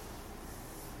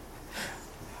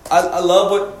 I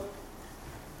love what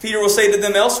Peter will say to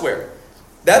them elsewhere.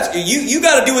 That's you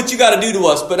got to do what you got to do to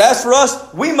us. But as for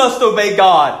us, we must obey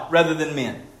God rather than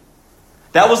men.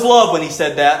 That was love when he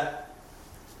said that.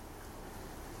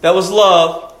 That was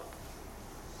love.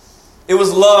 It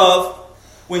was love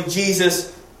when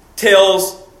Jesus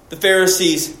tells the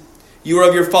Pharisees, you are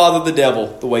of your father the devil,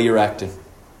 the way you're acting.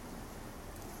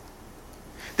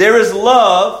 There is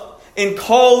love in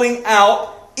calling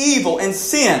out evil and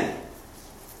sin.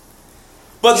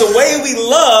 But the way we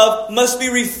love must be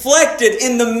reflected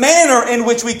in the manner in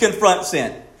which we confront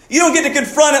sin. You don't get to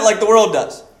confront it like the world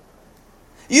does.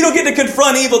 You don't get to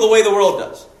confront evil the way the world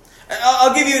does.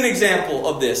 I'll give you an example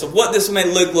of this, of what this may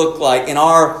look like in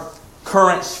our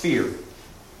current sphere.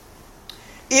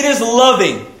 It is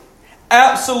loving,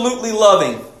 absolutely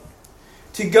loving,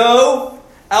 to go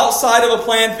outside of a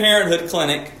Planned Parenthood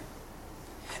clinic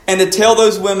and to tell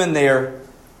those women there,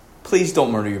 please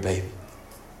don't murder your baby.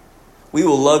 We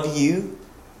will love you.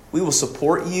 We will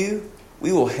support you.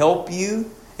 We will help you.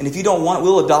 And if you don't want it,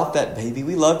 we'll adopt that baby.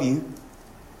 We love you.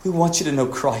 We want you to know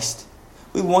Christ.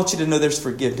 We want you to know there's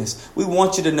forgiveness. We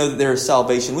want you to know that there is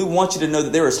salvation. We want you to know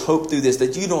that there is hope through this,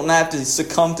 that you don't have to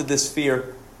succumb to this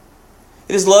fear.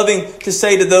 It is loving to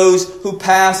say to those who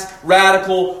pass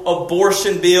radical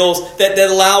abortion bills that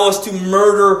allow us to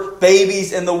murder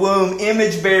babies in the womb,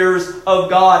 image bearers of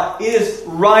God. It is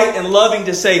right and loving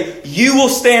to say, you will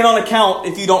stand on account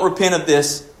if you don't repent of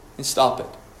this and stop it.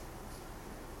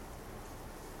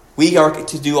 We are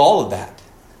to do all of that.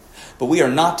 But we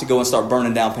are not to go and start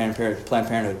burning down Planned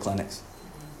Parenthood clinics.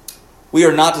 We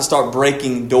are not to start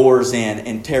breaking doors in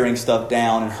and tearing stuff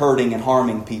down and hurting and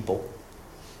harming people.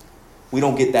 We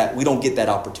don't get that. We don't get that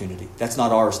opportunity. That's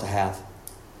not ours to have.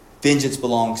 Vengeance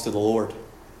belongs to the Lord.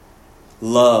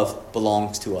 Love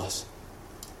belongs to us.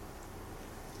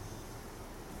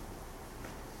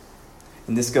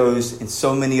 And this goes in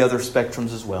so many other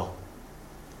spectrums as well.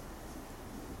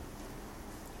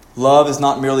 Love is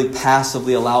not merely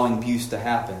passively allowing abuse to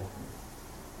happen,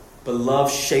 but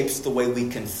love shapes the way we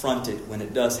confront it when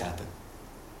it does happen.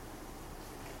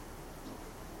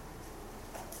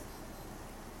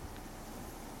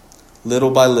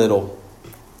 Little by little,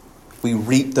 we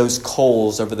reap those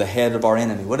coals over the head of our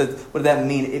enemy. What did that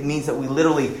mean? It means that we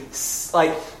literally,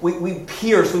 we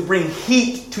pierce, we bring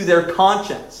heat to their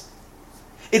conscience.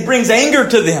 It brings anger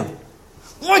to them.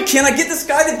 Why can't I get this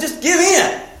guy to just give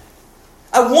in?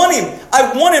 I want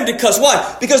him to cuss.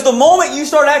 Why? Because the moment you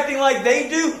start acting like they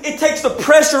do, it takes the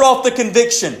pressure off the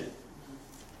conviction.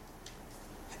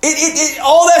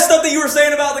 All that stuff that you were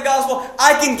saying about the gospel,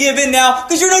 I can give in now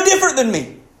because you're no different than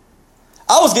me.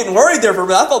 I was getting worried there for a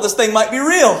minute. I thought this thing might be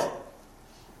real.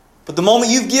 But the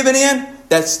moment you've given in,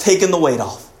 that's taken the weight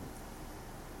off.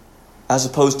 As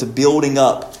opposed to building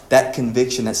up that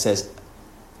conviction that says,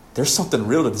 there's something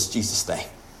real to this Jesus thing.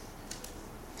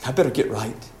 I better get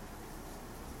right.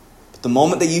 But the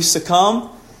moment that you succumb,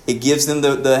 it gives them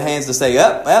the hands to say,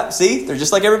 yep, see, they're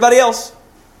just like everybody else.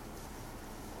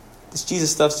 This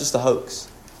Jesus stuff's just a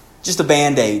hoax. Just a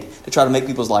Band-Aid to try to make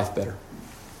people's life better.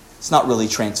 It's not really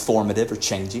transformative or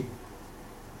changing.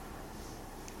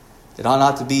 It ought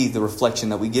not to be the reflection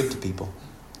that we give to people.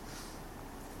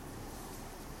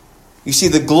 You see,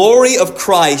 the glory of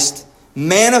Christ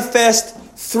manifest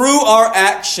through our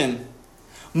action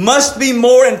must be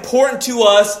more important to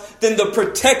us than the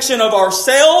protection of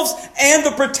ourselves and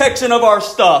the protection of our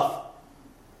stuff.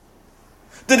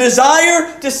 The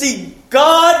desire to see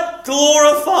God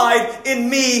glorified in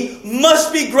me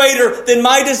must be greater than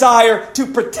my desire to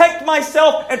protect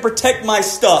myself and protect my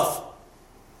stuff.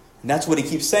 And that's what he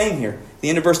keeps saying here. The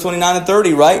end of verse 29 and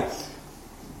 30, right?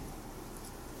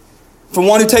 From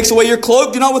one who takes away your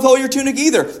cloak, do not withhold your tunic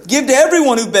either. Give to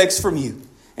everyone who begs from you.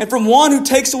 And from one who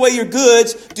takes away your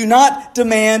goods, do not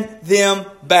demand them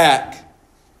back.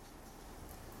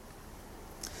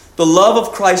 The love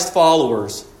of Christ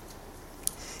followers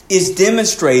is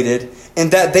demonstrated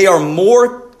in that they are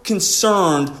more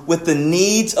concerned with the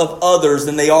needs of others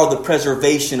than they are the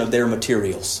preservation of their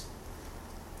materials.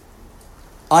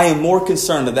 I am more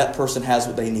concerned that person has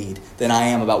what they need than I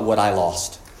am about what I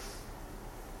lost.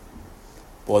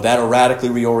 Boy, that'll radically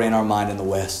reorient our mind in the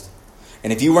West.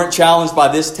 And if you weren't challenged by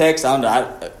this text, I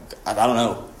don't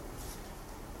know.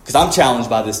 Because I'm challenged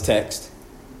by this text.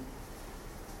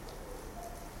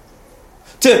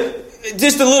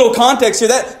 Just a little context here.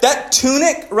 That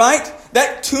tunic, right?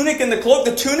 That tunic and the cloak.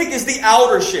 The tunic is the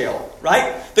outer shell,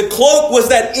 right? The cloak was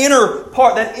that inner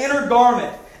part, that inner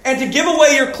garment. And to give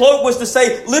away your cloak was to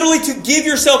say, literally to give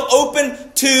yourself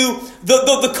open to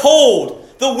the cold,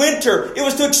 the winter. It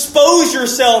was to expose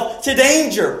yourself to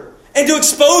danger and to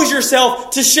expose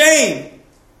yourself to shame.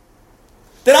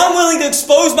 That I'm willing to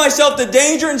expose myself to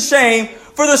danger and shame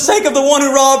for the sake of the one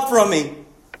who robbed from me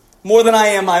more than I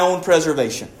am my own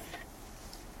preservation.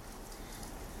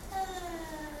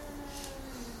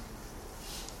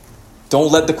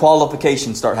 Don't let the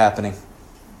qualification start happening.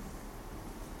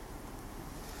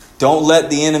 Don't let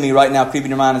the enemy right now creep in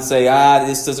your mind and say,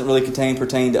 this doesn't really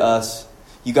pertain to us.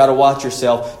 You got to watch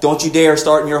yourself. Don't you dare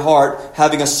start in your heart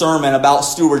having a sermon about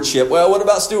stewardship. Well, what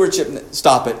about stewardship?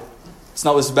 Stop it. It's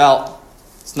not what it's about.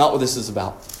 It's not what this is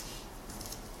about.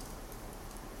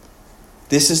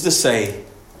 This is to say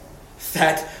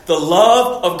that the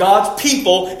love of God's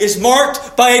people is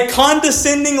marked by a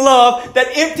condescending love that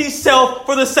empties self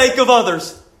for the sake of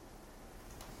others.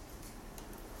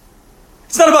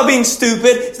 It's not about being stupid.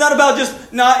 It's not about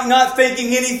just not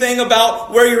thinking anything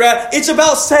about where you're at. It's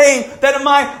about saying that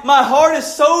my heart is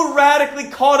so radically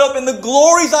caught up in the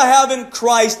glories I have in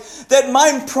Christ that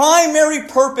my primary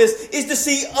purpose is to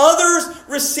see others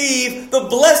receive the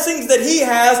blessings that He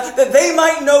has, that they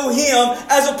might know Him,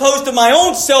 as opposed to my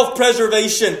own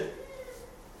self-preservation.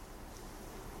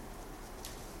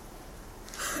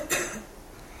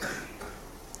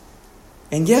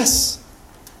 And yes,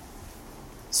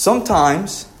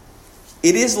 sometimes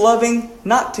it is loving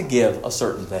not to give a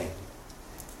certain thing.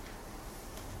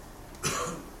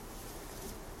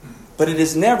 But it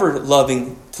is never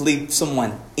loving to leave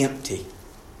someone empty.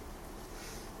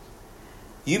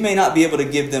 You may not be able to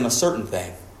give them a certain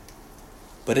thing,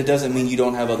 but it doesn't mean you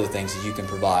don't have other things that you can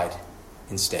provide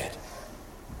instead.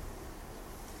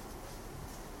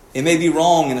 It may be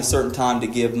wrong in a certain time to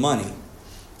give money,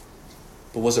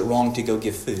 but was it wrong to go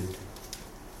give food?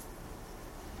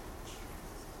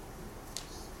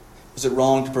 Was it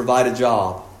wrong to provide a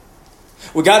job?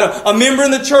 We got a member in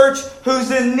the church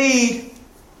who's in need.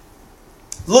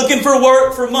 looking for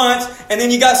work for months, and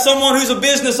then you got someone who's a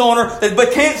business owner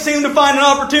but can't seem to find an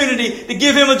opportunity to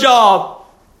give him a job.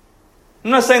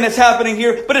 I'm not saying that's happening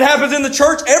here, but it happens in the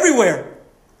church everywhere.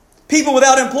 People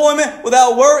without employment,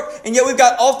 without work, and yet we've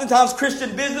got oftentimes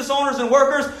Christian business owners and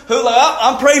workers who are like,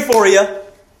 I'm praying for you.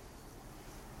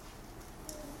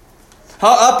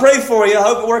 I'll pray for you. I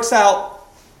hope it works out.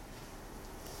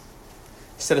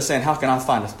 Instead of saying, how can I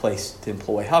find a place to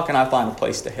employ? How can I find a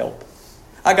place to help?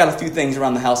 I got a few things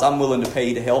around the house I'm willing to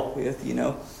pay to help with,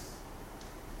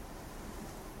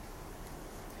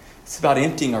 It's about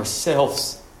emptying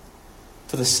ourselves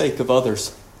for the sake of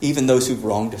others, even those who've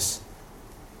wronged us.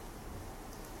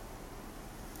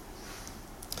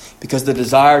 Because the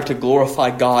desire to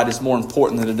glorify God is more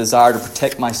important than the desire to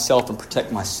protect myself and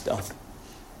protect my stuff.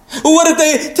 Well, what if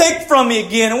they take from me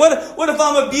again? And what if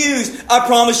I'm abused? I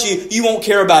promise you, you won't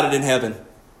care about it in heaven.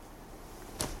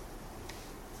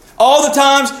 All the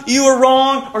times you were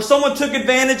wrong or someone took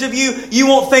advantage of you, you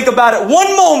won't think about it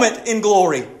one moment in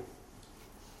glory.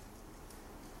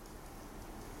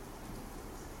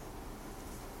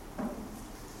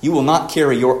 You will not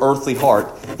carry your earthly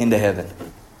heart into heaven.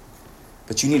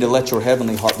 But you need to let your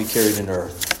heavenly heart be carried into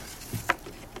earth.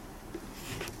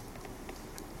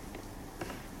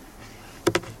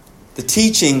 The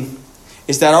teaching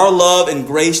is that our love and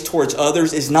grace towards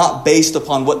others is not based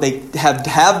upon what they have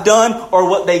done or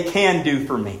what they can do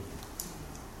for me.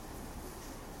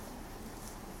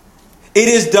 It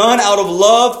is done out of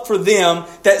love for them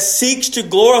that seeks to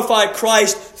glorify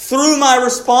Christ through my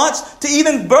response to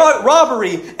even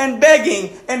robbery and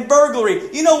begging and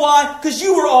burglary. You know why? Because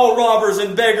you were all robbers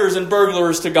and beggars and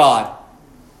burglars to God.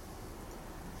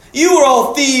 You were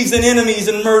all thieves and enemies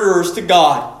and murderers to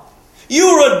God.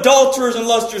 You were adulterers and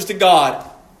lusters to God.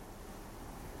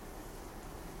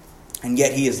 And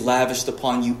yet He has lavished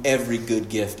upon you every good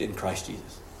gift in Christ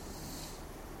Jesus.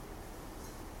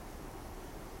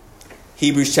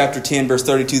 Hebrews chapter 10, verse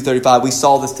 32-35. We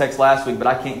saw this text last week, but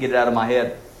I can't get it out of my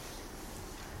head.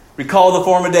 Recall the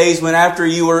former days when after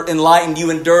you were enlightened, you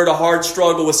endured a hard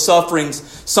struggle with sufferings,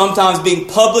 sometimes being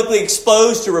publicly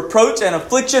exposed to reproach and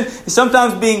affliction, and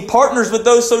sometimes being partners with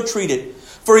those so treated.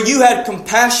 For you had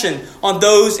compassion on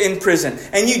those in prison,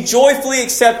 and you joyfully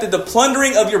accepted the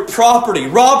plundering of your property,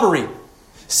 robbery,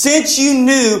 since you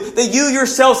knew that you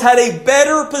yourselves had a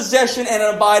better possession and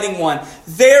an abiding one.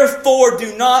 Therefore,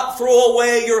 do not throw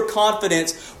away your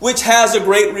confidence, which has a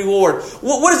great reward.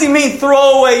 What does he mean,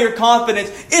 throw away your confidence?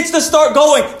 It's to start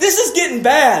going, this is getting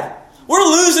bad. We're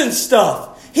losing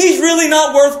stuff. He's really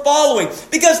not worth following.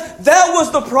 Because that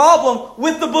was the problem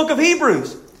with the book of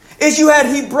Hebrews. Is you had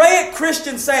Hebraic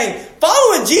Christians saying,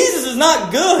 following Jesus is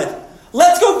not good.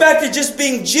 Let's go back to just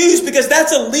being Jews because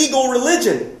that's a legal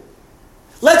religion.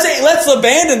 Let's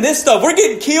abandon this stuff. We're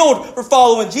getting killed for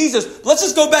following Jesus. Let's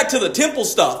just go back to the temple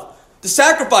stuff, the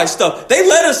sacrifice stuff. They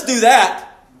let us do that.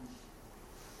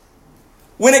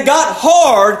 When it got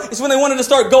hard, is when they wanted to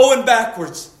start going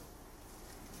backwards.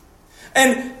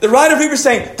 And the writer of Hebrews is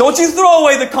saying, don't you throw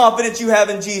away the confidence you have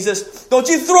in Jesus. Don't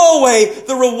you throw away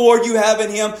the reward you have in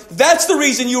Him. That's the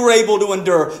reason you were able to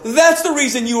endure. That's the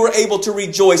reason you were able to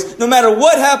rejoice. No matter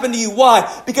what happened to you.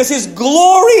 Why? Because His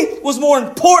glory was more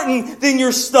important than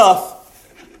your stuff.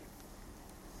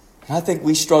 And I think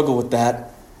we struggle with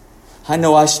that. I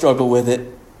know I struggle with it.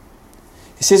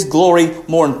 Is His glory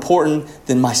more important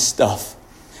than my stuff?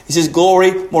 Is His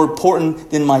glory more important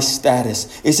than my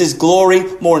status? Is His glory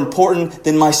more important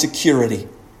than my security?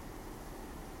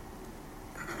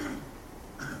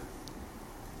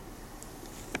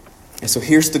 And so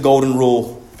here's the golden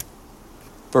rule.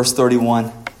 Verse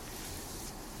 31.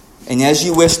 And as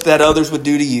you wish that others would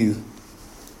do to you,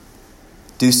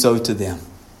 do so to them.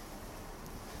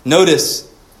 Notice,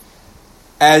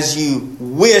 as you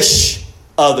wish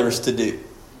others to do.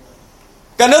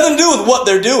 Got nothing to do with what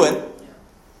they're doing.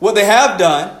 What they have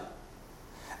done,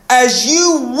 as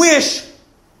you wish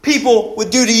people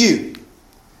would do to you.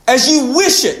 As you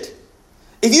wish it.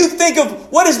 If you think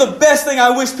of what is the best thing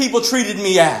I wish people treated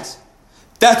me as,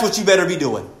 that's what you better be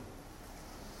doing.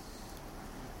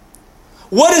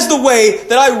 What is the way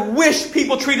that I wish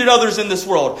people treated others in this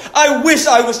world? I wish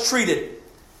I was treated.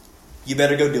 You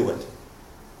better go do it.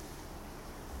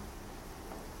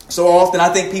 So often I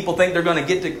think people think they're going to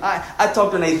get to... I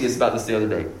talked to an atheist about this the other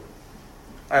day.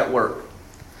 At work.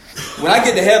 When I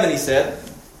get to heaven, he said,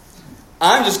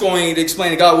 I'm just going to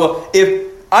explain to God, well, if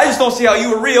I just don't see how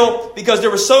you were real because there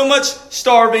was so much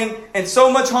starving and so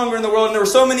much hunger in the world and there were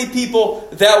so many people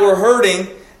that were hurting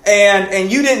and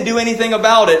you didn't do anything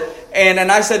about it. And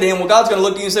I said to him, well, God's going to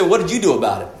look at you and say, what did you do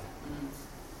about it?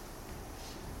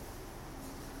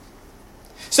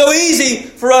 So easy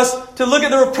for us to look at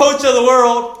the reproach of the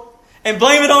world and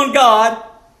blame it on God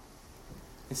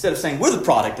instead of saying, we're the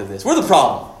product of this. We're the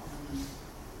problem.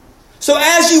 So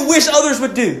as you wish others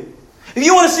would do. If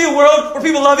you want to see a world where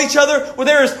people love each other, where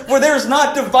there is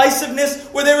not divisiveness,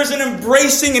 where there is an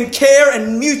embracing and care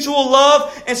and mutual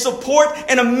love and support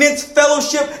and immense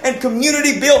fellowship and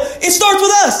community built, it starts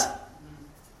with us.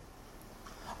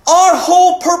 Our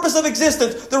whole purpose of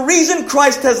existence, the reason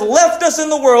Christ has left us in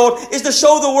the world, is to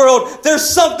show the world there's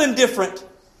something different.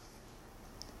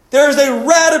 There is a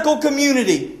radical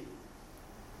community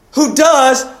who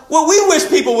does what we wish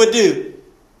people would do.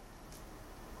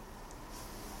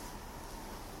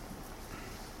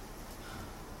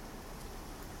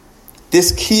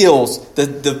 This kills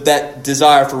that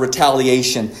desire for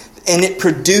retaliation, and it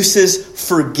produces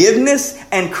forgiveness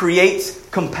and creates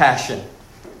compassion.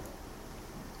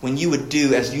 When you would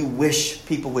do as you wish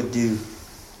people would do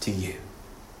to you.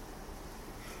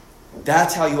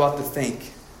 That's how you ought to think.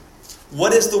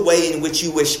 What is the way in which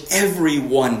you wish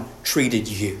everyone treated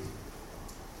you?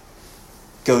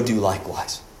 Go do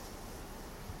likewise.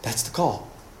 That's the call.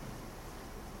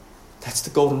 That's the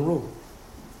golden rule.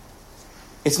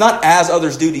 It's not as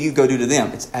others do to you, go do to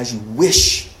them. It's as you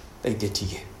wish they did to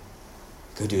you,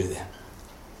 go do to them.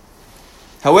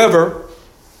 However,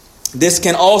 this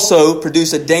can also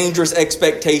produce a dangerous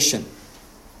expectation.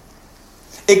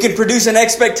 It can produce an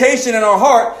expectation in our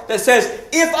heart that says,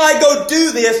 if I go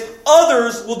do this,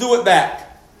 others will do it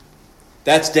back.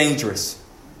 That's dangerous.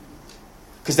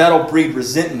 Because that'll breed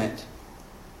resentment.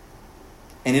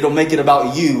 And it'll make it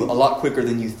about you a lot quicker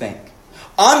than you think.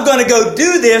 I'm going to go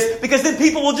do this because then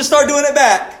people will just start doing it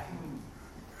back.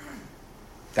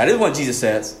 That is what Jesus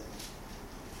says.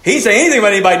 He didn't say anything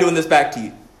about anybody doing this back to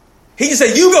you. He just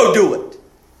said, you go do it.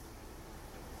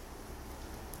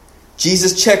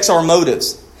 Jesus checks our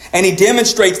motives. And he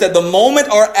demonstrates that the moment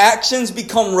our actions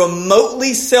become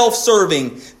remotely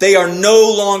self-serving, they are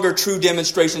no longer true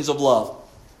demonstrations of love.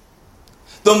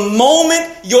 The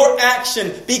moment your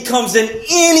action becomes in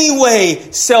any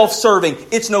way self-serving,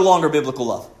 it's no longer biblical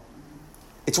love.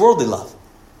 It's worldly love.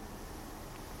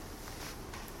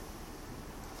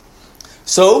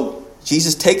 So,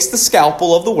 Jesus takes the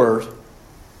scalpel of the word.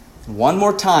 And one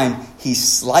more time, he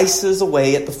slices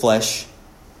away at the flesh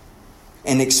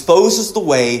and exposes the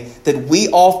way that we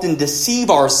often deceive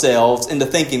ourselves into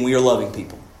thinking we are loving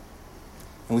people.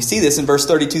 And we see this in verse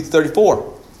 32 to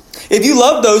 34. If you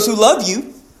love those who love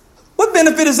you, what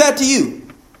benefit is that to you?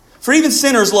 For even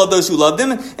sinners love those who love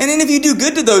them. And then if you do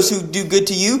good to those who do good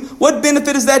to you, what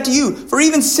benefit is that to you? For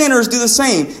even sinners do the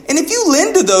same. And if you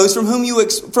lend to those from whom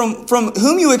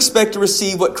you expect to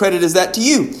receive, what credit is that to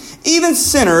you? Even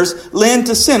sinners lend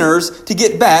to sinners to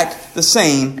get back the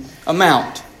same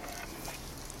amount.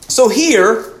 So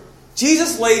here,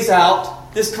 Jesus lays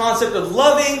out this concept of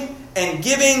loving and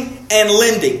giving and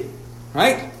lending.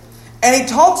 Right? And he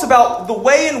talks about the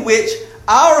way in which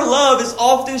our love is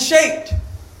often shaped.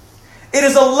 It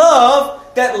is a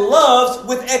love that loves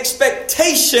with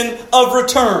expectation of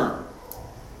return.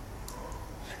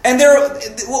 And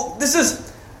this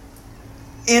is,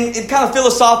 in kind of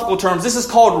philosophical terms, this is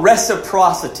called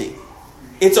reciprocity.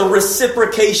 It's a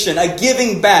reciprocation, a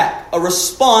giving back, a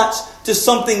response to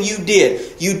something you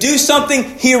did. You do something,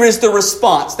 here is the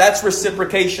response. That's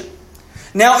reciprocation.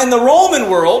 Now, in the Roman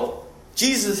world,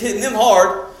 Jesus is hitting them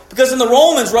hard, because in the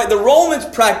Romans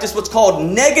practice what's called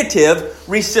negative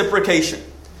reciprocation.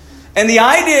 And the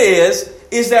idea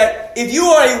is that if you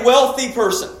are a wealthy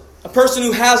person, a person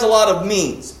who has a lot of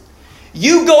means,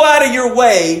 you go out of your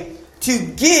way to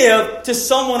give to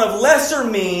someone of lesser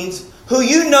means who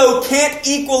you know can't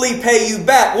equally pay you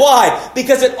back. Why?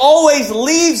 Because it always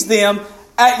leaves them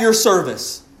at your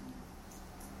service.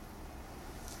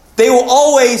 They will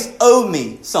always owe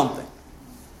me something.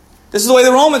 This is the way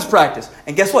the Romans practice.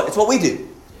 And guess what? It's what we do.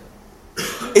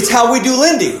 It's how we do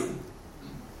lending.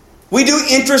 We do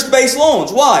interest-based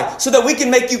loans. Why? So that we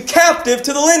can make you captive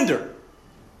to the lender.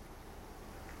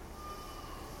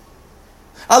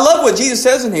 I love what Jesus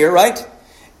says in here, right?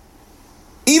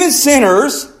 Even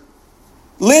sinners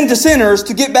lend to sinners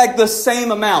to get back the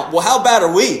same amount. Well, how bad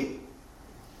are we?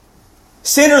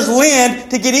 Sinners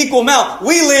lend to get equal amount.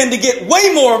 We lend to get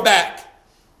way more back.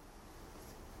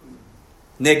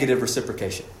 Negative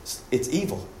reciprocation. It's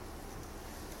evil.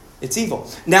 It's evil.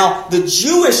 Now, the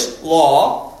Jewish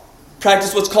law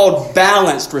practiced what's called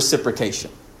balanced reciprocation.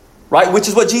 Right? Which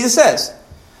is what Jesus says.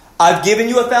 I've given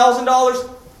you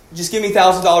 $1,000. Just give me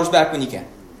 $1,000 back when you can.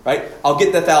 Right? I'll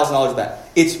get that $1,000 back.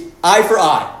 It's eye for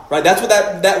eye. Right? That's what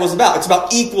that was about. It's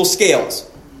about equal scales.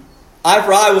 Eye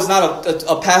for eye was not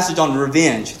a passage on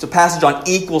revenge. It's a passage on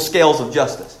equal scales of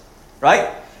justice.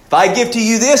 Right? If I give to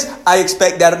you this, I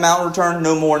expect that amount in return,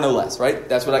 no more, no less, right?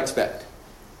 That's what I expect.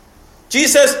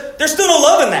 Jesus says, there's still no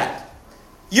love in that.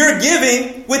 You're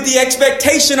giving with the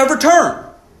expectation of return.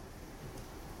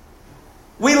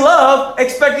 We love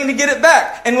expecting to get it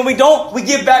back. And when we don't, we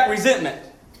give back resentment.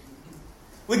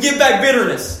 We give back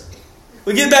bitterness.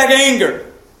 We give back anger.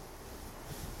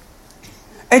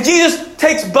 And Jesus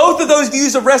takes both of those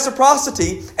views of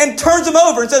reciprocity and turns them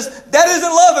over and says, that isn't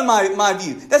love in my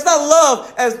view. That's not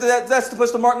love as that's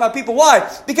supposed to mark my people.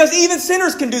 Why? Because even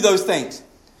sinners can do those things.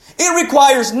 It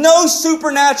requires no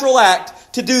supernatural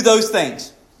act to do those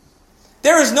things.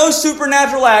 There is no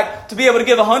supernatural act to be able to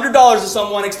give $100 to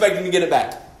someone expecting to get it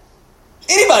back.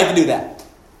 Anybody can do that.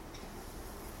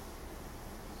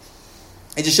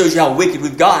 It just shows you how wicked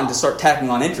we've gotten to start tacking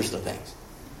on interest of things.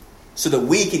 So that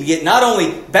we can get not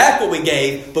only back what we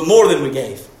gave, but more than we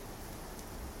gave.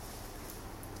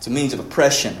 It's a means of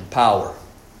oppression and power.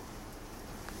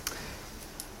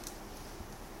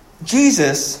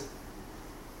 Jesus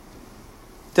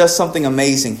does something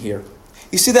amazing here.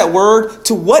 You see that word?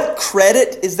 To what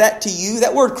credit is that to you?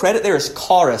 That word credit there is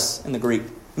charis in the Greek.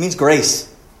 It means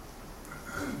grace.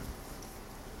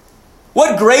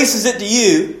 What grace is it to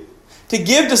you to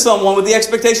give to someone with the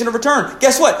expectation of return?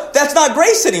 Guess what? That's not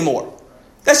grace anymore.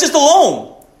 That's just a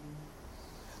loan.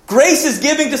 Grace is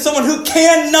giving to someone who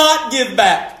cannot give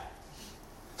back.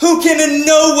 Who can in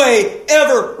no way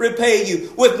ever repay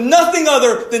you with nothing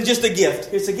other than just a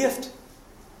gift. It's a gift.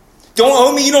 Don't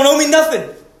owe me. You don't owe me nothing.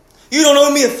 You don't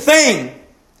owe me a thing.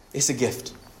 It's a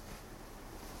gift.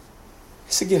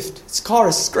 It's a gift. It's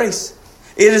charis. It's grace.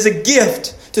 It is a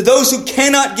gift to those who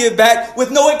cannot give back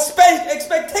with no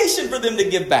expectation for them to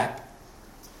give back.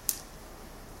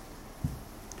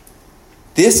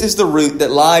 This is the root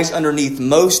that lies underneath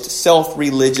most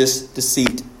self-religious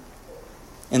deceit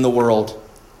in the world.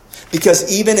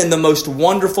 Because even in the most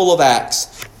wonderful of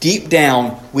acts, deep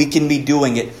down, we can be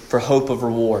doing it for hope of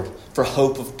reward, for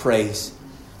hope of praise,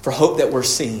 for hope that we're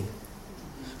seen.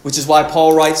 Which is why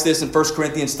Paul writes this in 1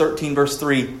 Corinthians 13, verse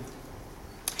 3.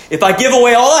 If I give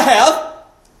away all I have,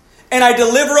 and I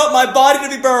deliver up my body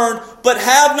to be burned, but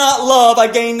have not love, I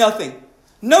gain nothing.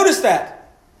 Notice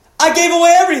that. I gave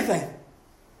away everything.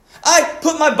 I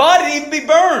put my body to even be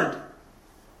burned.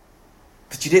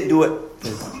 But you didn't do it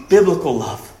with biblical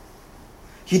love.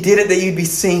 You did it that you'd be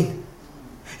seen.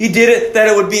 You did it that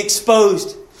it would be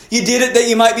exposed. You did it that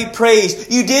you might be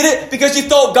praised. You did it because you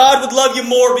thought God would love you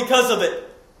more because of it.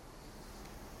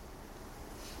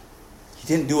 You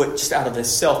didn't do it just out of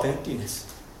this self-emptiness.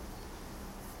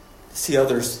 To see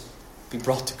others be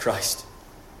brought to Christ.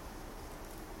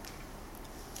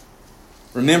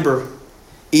 Remember,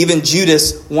 even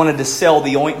Judas wanted to sell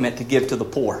the ointment to give to the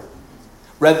poor,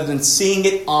 rather than seeing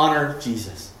it honor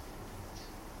Jesus.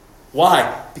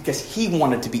 Why? Because he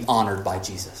wanted to be honored by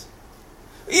Jesus.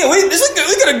 Yeah, we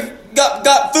could have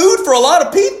got food for a lot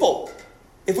of people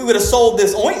if we would have sold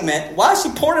this ointment. Why is she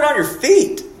pouring it on your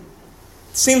feet?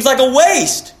 It seems like a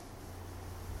waste.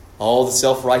 All the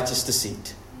self-righteous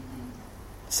deceit.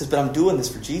 He says, but I'm doing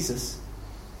this for Jesus.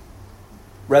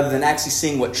 Rather than actually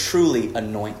seeing what truly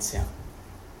anoints him.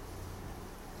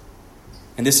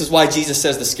 And this is why Jesus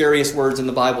says the scariest words in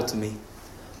the Bible to me.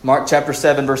 Mark chapter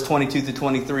 7, verse 22 to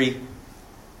 23.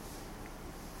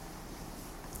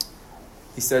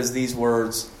 He says these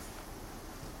words.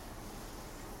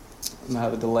 I'm going to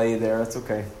have a delay there. That's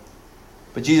okay.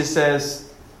 But Jesus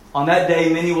says, on that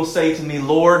day many will say to me,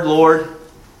 Lord, Lord,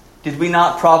 did we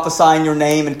not prophesy in your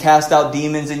name and cast out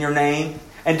demons in your name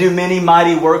and do many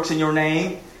mighty works in your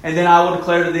name? And then I will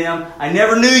declare to them, I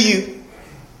never knew you.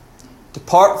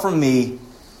 Depart from me,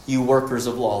 you workers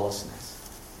of lawlessness.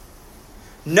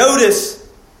 Notice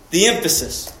the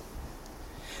emphasis.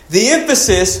 The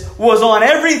emphasis was on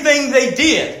everything they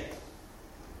did.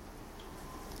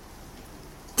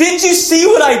 Didn't you see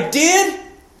what I did?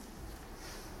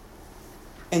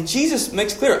 And Jesus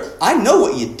makes clear, I know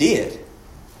what you did.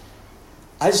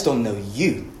 I just don't know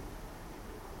you.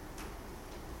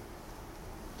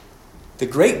 The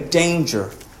great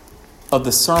danger of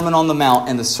the Sermon on the Mount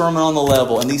and the Sermon on the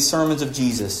Level and these sermons of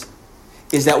Jesus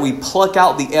is that we pluck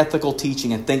out the ethical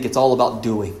teaching and think it's all about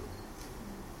doing.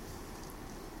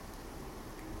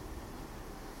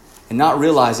 And not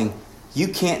realizing you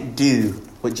can't do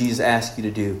what Jesus asked you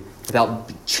to do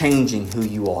without changing who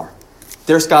you are.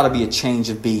 There's got to be a change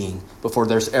of being before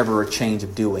there's ever a change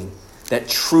of doing that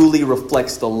truly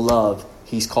reflects the love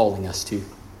he's calling us to.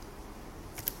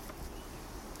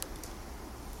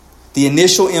 The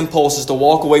initial impulse is to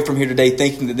walk away from here today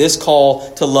thinking that this call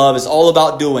to love is all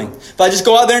about doing. If I just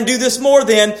go out there and do this more,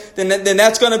 then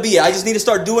that's going to be it. I just need to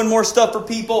start doing more stuff for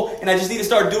people, and I just need to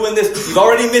start doing this. You've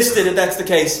already missed it if that's the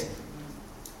case.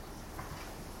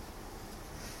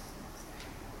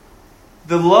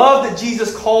 The love that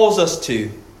Jesus calls us to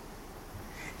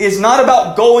is not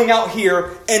about going out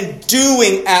here and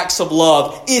doing acts of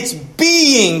love. It's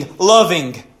being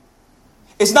loving.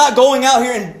 It's not going out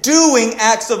here and doing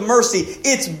acts of mercy.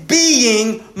 It's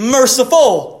being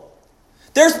merciful.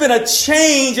 There's been a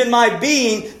change in my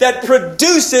being that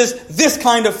produces this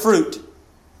kind of fruit.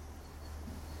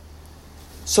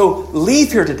 So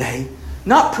leave here today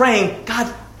not praying,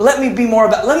 God, let me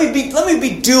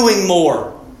be doing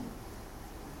more.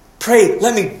 Pray,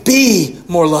 let me be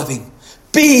more loving,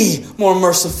 be more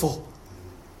merciful.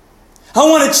 I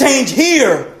want to change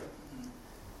here,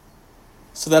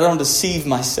 so that I don't deceive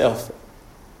myself,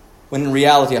 when in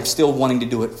reality I'm still wanting to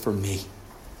do it for me.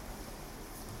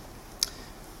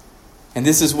 And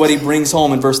this is what he brings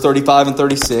home in verse 35 and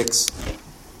 36.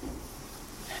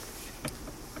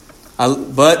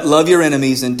 But love your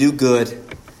enemies and do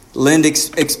good. Lend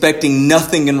expecting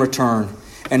nothing in return,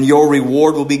 and your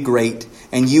reward will be great,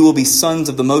 and you will be sons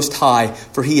of the Most High,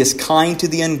 for He is kind to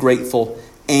the ungrateful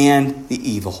and the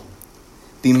evil.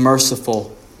 Be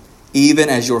merciful, even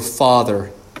as your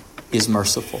Father is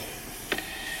merciful.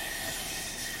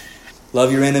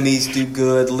 Love your enemies, do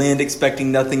good, lend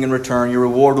expecting nothing in return. Your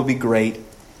reward will be great.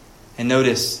 And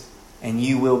notice, and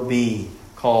you will be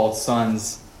called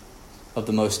sons of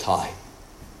the Most High.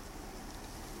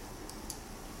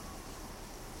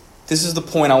 This is the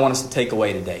point I want us to take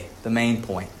away today, the main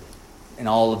point in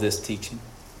all of this teaching.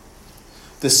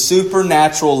 The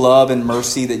supernatural love and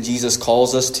mercy that Jesus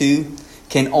calls us to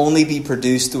can only be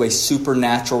produced through a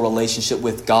supernatural relationship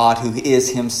with God, who is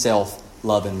Himself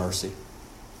love and mercy.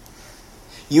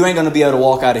 You ain't going to be able to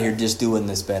walk out of here just doing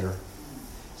this better.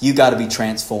 You got to be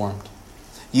transformed.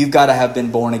 You've got to have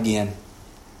been born again.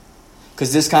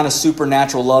 Because this kind of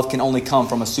supernatural love can only come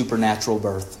from a supernatural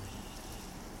birth.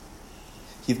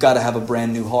 You've got to have a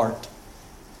brand new heart.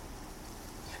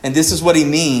 And this is what he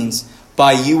means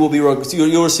by you'll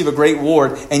receive a great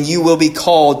reward and you will be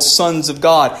called sons of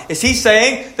God. Is he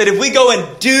saying that if we go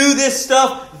and do this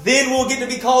stuff, then we'll get to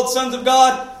be called sons of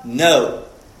God? No.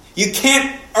 You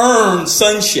can't earn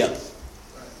sonship.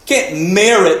 You can't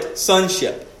merit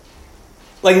sonship.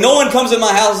 Like no one comes in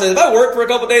my house and says, if I work for a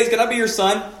couple days, can I be your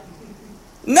son?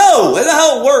 No, that's not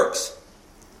how it works.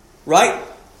 Right?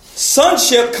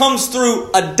 Sonship comes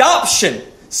through adoption.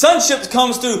 Sonship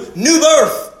comes through new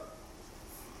birth.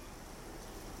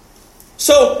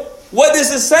 So, what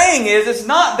this is saying is, it's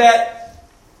not that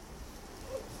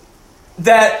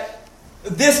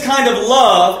this kind of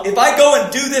love, if I go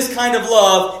and do this kind of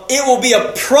love, it will be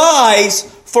a prize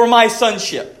for my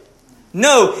sonship.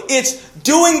 No, it's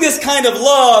doing this kind of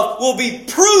love will be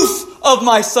proof of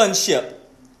my sonship.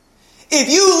 If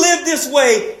you live this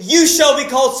way, you shall be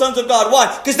called sons of God.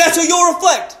 Why? Because that's who you'll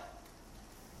reflect.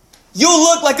 You'll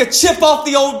look like a chip off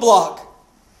the old block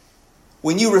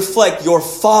when you reflect your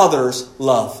Father's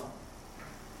love.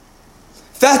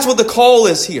 That's what the call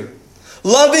is here.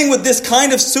 Loving with this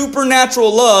kind of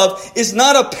supernatural love is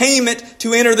not a payment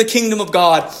to enter the kingdom of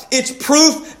God. It's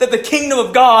proof that the kingdom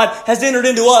of God has entered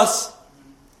into us.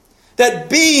 That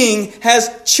being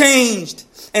has changed.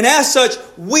 And as such,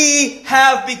 we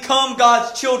have become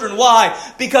God's children. Why?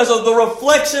 Because of the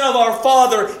reflection of our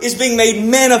Father is being made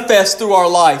manifest through our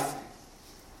life.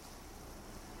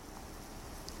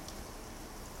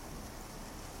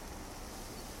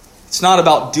 It's not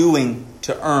about doing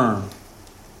to earn.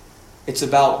 It's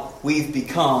about we've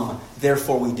become,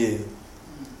 therefore we do.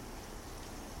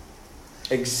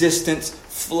 Existence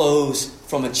flows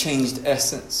from a changed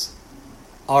essence.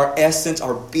 Our essence,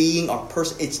 our being, our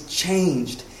person, it's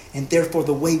changed. And therefore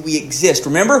the way we exist.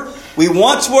 Remember, we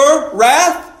once were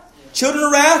wrath, children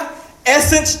of wrath.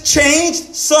 Essence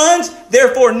changed, sons,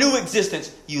 therefore new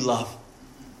existence. You love.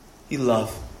 You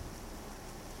love.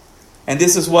 And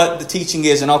this is what the teaching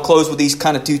is. And I'll close with these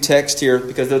kind of two texts here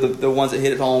because they're the ones that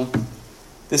hit it home.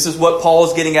 This is what Paul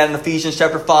is getting at in Ephesians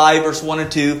chapter 5, verse 1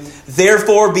 and 2.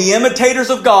 Therefore be imitators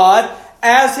of God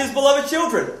as His beloved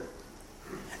children.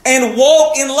 And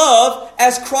walk in love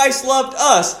as Christ loved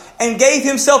us and gave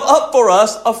Himself up for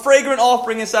us, a fragrant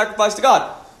offering and sacrifice to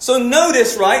God. So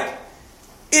notice, right?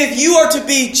 If you are to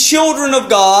be children of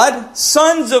God,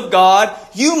 sons of God,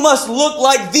 you must look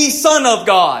like the Son of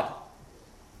God.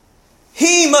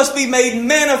 He must be made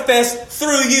manifest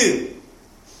through you.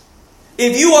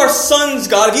 If you are sons,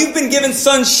 God, if you've been given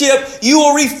sonship, you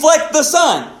will reflect the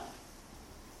Son.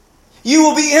 You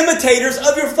will be imitators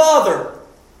of your Father.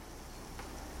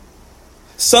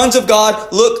 Sons of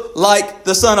God look like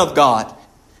the Son of God.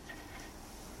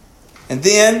 And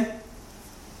then, one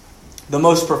of the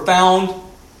most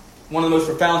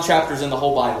profound chapters in the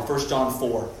whole Bible, 1 John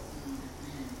 4.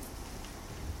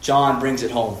 John brings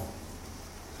it home.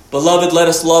 Beloved, let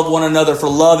us love one another, for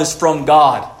love is from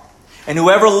God. And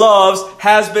whoever loves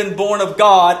has been born of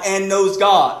God and knows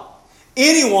God.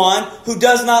 Anyone who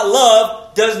does not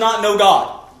love does not know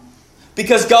God,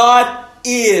 because God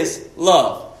is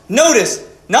love. Notice,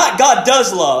 not God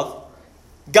does love,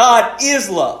 God is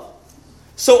love.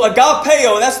 So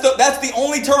agapeo, that's the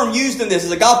only term used in this,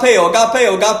 is agapeo.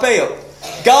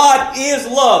 God is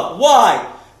love. Why?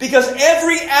 Because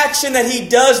every action that He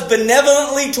does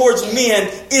benevolently towards men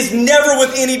is never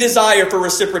with any desire for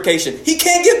reciprocation. He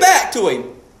can't get back to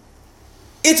him.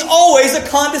 It's always a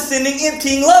condescending,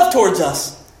 emptying love towards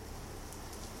us.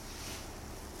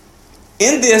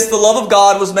 In this, the love of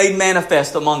God was made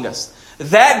manifest among us,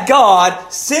 that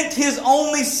God sent His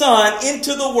only Son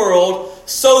into the world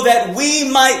so that we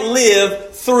might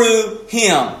live through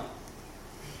Him.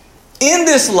 In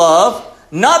this love,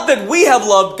 not that we have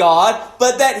loved God,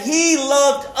 but that He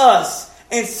loved us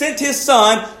and sent His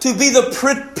Son to be the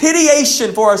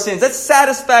propitiation for our sins. That's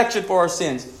satisfaction for our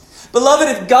sins. Beloved,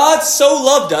 if God so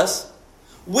loved us,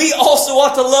 we also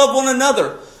ought to love one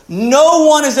another. No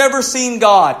one has ever seen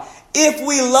God. If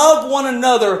we love one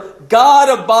another, God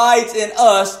abides in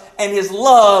us, and His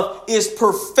love is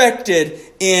perfected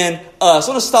in us.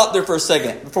 I want to stop there for a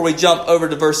second before we jump over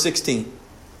to verse 16.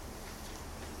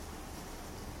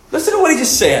 Listen to what he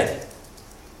just said.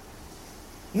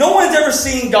 No one's ever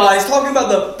seen God. He's talking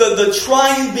about the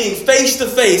triune being, face to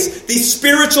face, the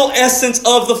spiritual essence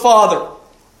of the Father.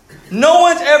 No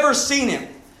one's ever seen Him.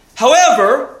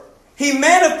 However, He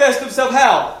manifested Himself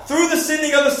how? Through the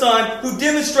sending of the Son, who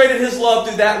demonstrated His love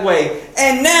through that way.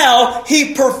 And now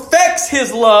He perfects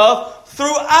His love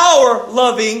through our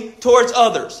loving towards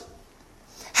others.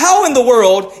 How in the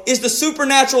world is the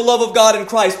supernatural love of God in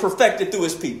Christ perfected through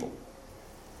His people?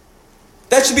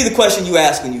 That should be the question you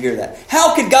ask when you hear that.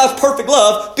 How can God's perfect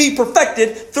love be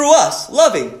perfected through us,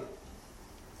 loving?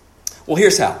 Well,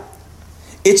 here's how.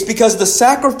 It's because the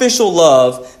sacrificial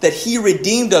love that He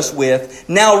redeemed us with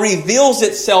now reveals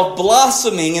itself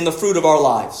blossoming in the fruit of our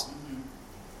lives.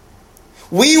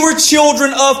 We were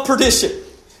children of perdition,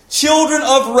 children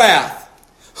of wrath,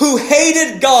 who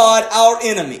hated God, our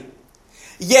enemy.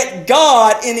 Yet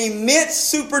God, in immense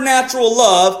supernatural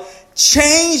love,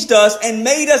 changed us and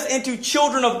made us into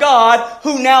children of God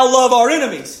who now love our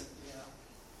enemies.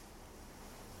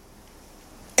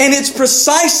 And it's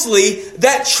precisely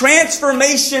that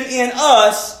transformation in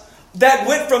us that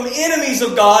went from enemies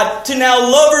of God to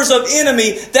now lovers of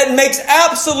enemy that makes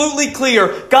absolutely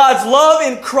clear God's love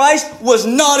in Christ was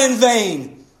not in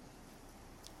vain.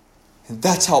 And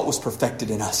that's how it was perfected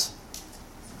in us.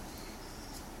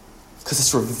 Because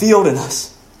it's revealed in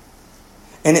us.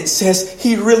 And it says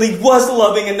He really was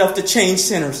loving enough to change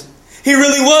sinners. He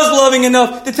really was loving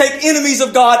enough to take enemies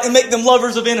of God and make them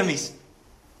lovers of enemies.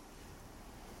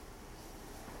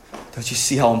 Don't you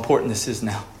see how important this is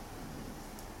now?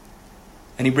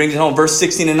 And he brings it home. Verse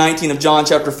 16 and 19 of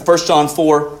 1 John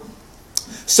 4.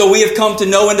 So we have come to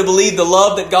know and to believe the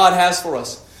love that God has for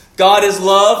us. God is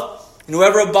love, and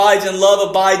whoever abides in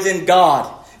love abides in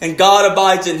God, and God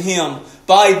abides in him.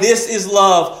 By this is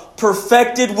love,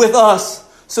 perfected with us,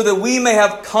 so that we may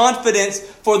have confidence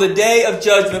for the day of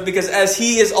judgment, because as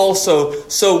He is also,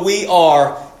 so we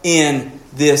are in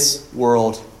this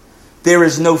world. There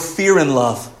is no fear in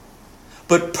love,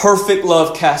 but perfect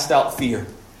love casts out fear.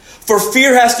 For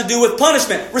fear has to do with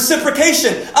punishment,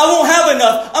 reciprocation. I won't have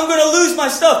enough. I'm going to lose my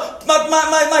stuff.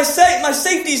 My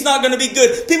safety is not going to be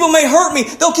good. People may hurt me.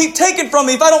 They'll keep taking from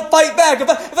me if I don't fight back, if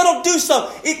I don't do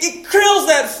something. It kills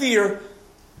that fear.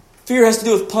 Fear has to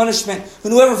do with punishment.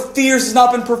 And whoever fears has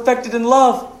not been perfected in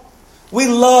love. We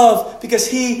love because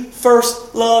He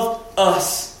first loved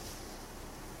us.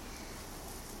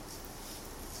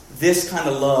 This kind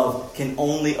of love can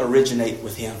only originate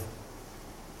with Him.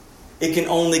 It can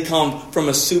only come from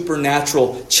a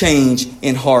supernatural change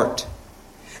in heart.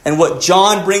 And what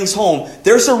John brings home,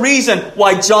 there's a reason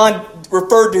why John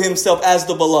referred to himself as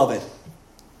the beloved.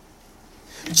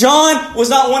 John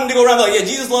was not wanting to go around like, yeah,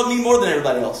 Jesus loved me more than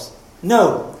everybody else.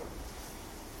 No.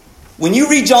 When you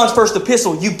read John's first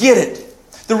epistle, you get it.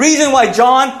 The reason why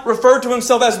John referred to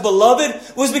himself as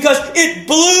beloved was because it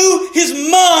blew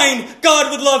his mind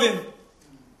God would love him.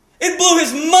 It blew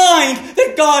his mind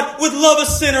that God would love a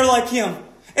sinner like him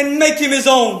and make him His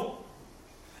own.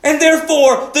 And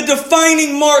therefore, the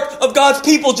defining mark of God's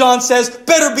people, John says,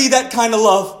 better be that kind of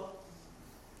love.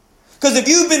 Because if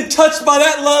you've been touched by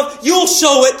that love, you'll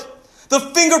show it. The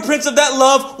fingerprints of that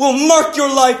love will mark your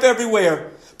life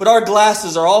everywhere. But our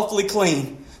glasses are awfully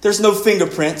clean. There's no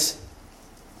fingerprints.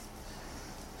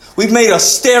 We've made a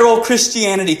sterile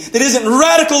Christianity that isn't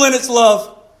radical in its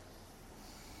love.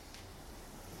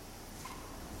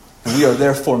 And we are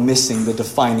therefore missing the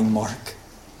defining mark.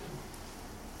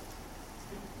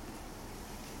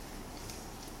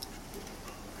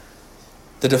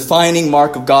 The defining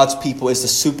mark of God's people is the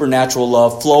supernatural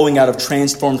love flowing out of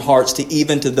transformed hearts to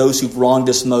even to those who've wronged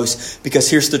us most. Because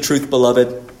here's the truth,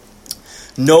 beloved.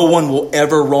 No one will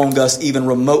ever wrong us even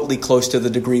remotely close to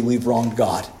the degree we've wronged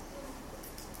God.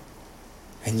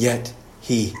 And yet,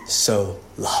 He so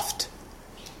loved.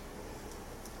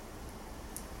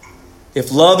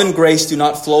 If love and grace do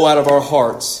not flow out of our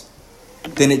hearts,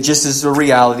 then it just is a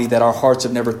reality that our hearts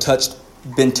have never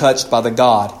been touched by the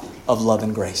God of love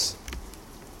and grace.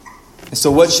 And so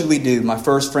what should we do? My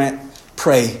first friend,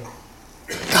 pray.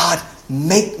 God,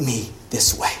 make me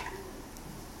this way.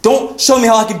 Don't show me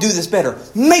how I can do this better.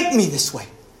 Make me this way.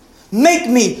 Make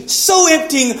me so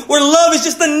emptying where love is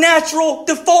just the natural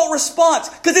default response.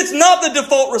 Because it's not the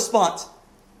default response.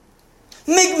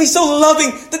 Make me so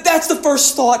loving that that's the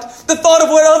first thought. The thought of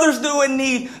what others do and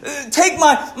need. Take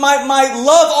my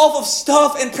love off of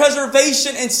stuff and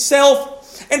preservation and self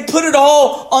and put it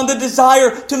all on the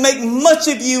desire to make much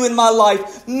of you in my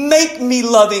life. Make me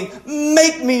loving.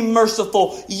 Make me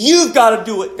merciful. You've got to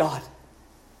do it, God.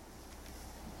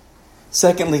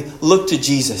 Secondly, look to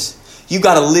Jesus. You've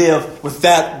got to live with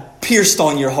that pierced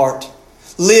on your heart.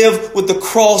 Live with the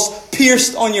cross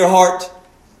pierced on your heart.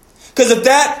 Because if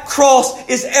that cross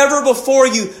is ever before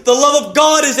you, the love of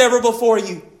God is ever before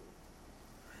you.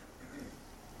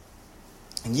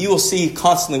 And you will see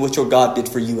constantly what your God did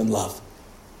for you in love.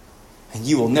 And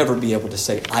you will never be able to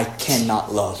say, I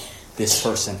cannot love this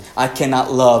person. I cannot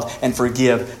love and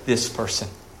forgive this person.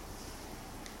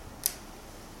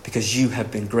 Because you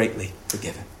have been greatly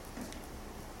forgiven.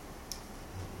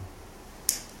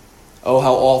 Oh,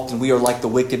 how often we are like the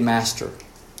wicked master,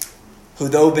 who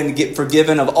though been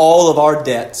forgiven of all of our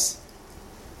debts,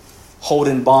 hold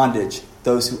in bondage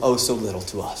those who owe so little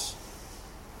to us.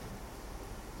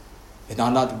 It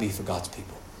ought not to be for God's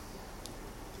people.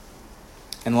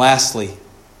 And lastly,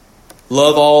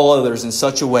 love all others in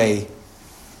such a way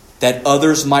that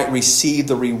others might receive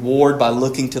the reward by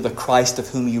looking to the Christ of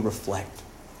whom you reflect.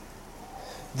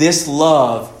 This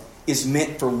love is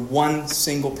meant for one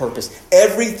single purpose.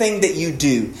 Everything that you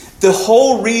do, the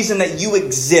whole reason that you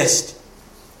exist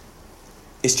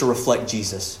is to reflect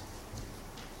Jesus.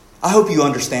 I hope you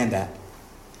understand that.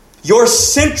 Your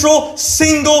central,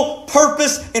 single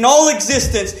purpose in all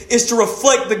existence is to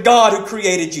reflect the God who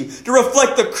created you, to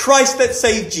reflect the Christ that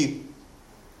saved you.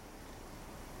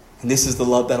 And this is the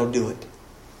love that'll do it.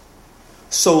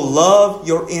 So love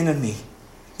your enemy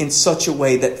in such a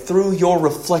way that through your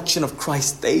reflection of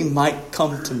Christ, they might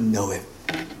come to know Him.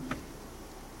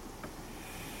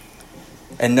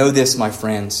 And know this, my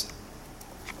friends.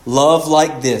 Love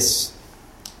like this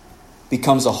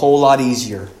becomes a whole lot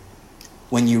easier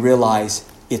when you realize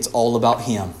it's all about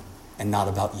Him and not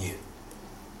about you.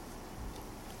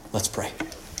 Let's pray.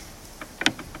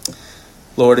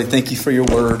 Lord, I thank You for Your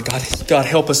word. God,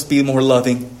 help us be more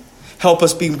loving. Help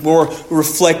us be more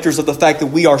reflectors of the fact that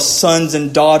we are sons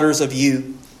and daughters of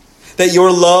You. That Your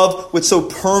love would so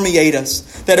permeate us,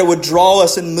 that it would draw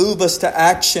us and move us to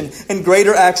action and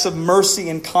greater acts of mercy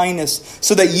and kindness,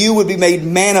 so that You would be made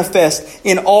manifest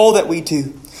in all that we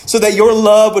do. So that Your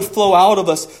love would flow out of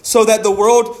us, so that the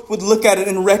world would look at it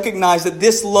and recognize that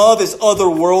this love is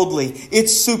otherworldly.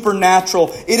 It's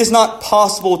supernatural. It is not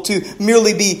possible to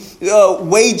merely be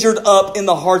wagered up in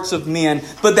the hearts of men,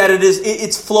 but that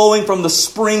it's flowing from the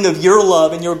spring of Your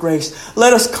love and Your grace.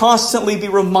 Let us constantly be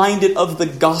reminded of the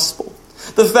gospel.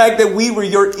 The fact that we were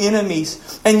Your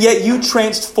enemies, and yet You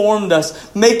transformed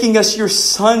us, making us Your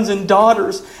sons and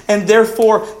daughters. And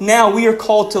therefore, now we are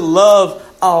called to love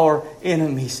our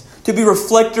enemies, to be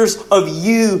reflectors of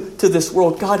You to this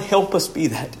world. God, help us be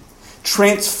that.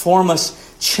 Transform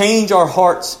us. Change our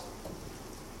hearts.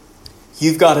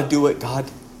 You've got to do it, God.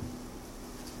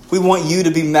 We want You to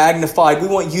be magnified. We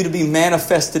want You to be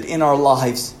manifested in our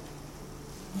lives.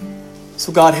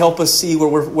 So God, help us see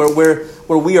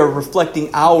where we are reflecting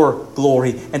our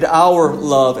glory and our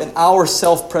love and our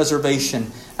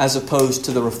self-preservation, as opposed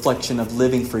to the reflection of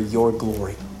living for Your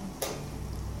glory.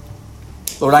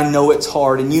 Lord, I know it's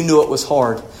hard, and You knew it was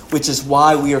hard, which is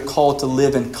why we are called to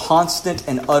live in constant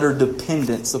and utter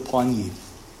dependence upon You.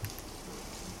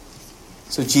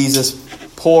 So Jesus,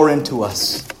 pour into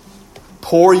us.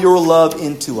 Pour Your love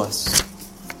into us,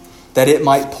 that it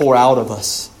might pour out of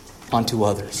us onto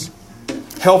others.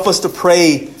 Help us to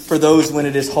pray for those when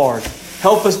it is hard.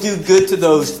 Help us do good to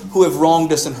those who have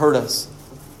wronged us and hurt us.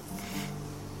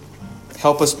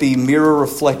 Help us be mirror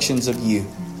reflections of you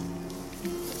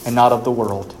and not of the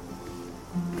world.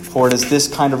 For it is this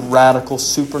kind of radical,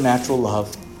 supernatural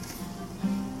love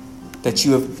that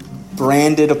you have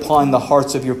branded upon the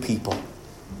hearts of your people,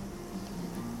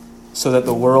 so that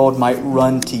the world might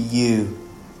run to you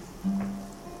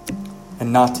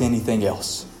and not to anything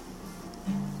else.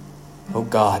 Oh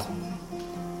God,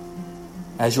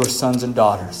 as your sons and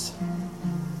daughters,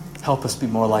 help us be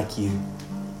more like you.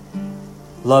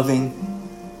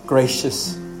 Loving,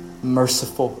 gracious,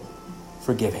 merciful,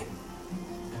 forgiving.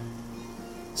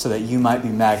 So that you might be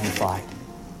magnified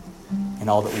in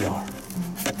all that we are.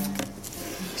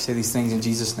 We say these things in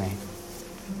Jesus' name.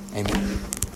 Amen.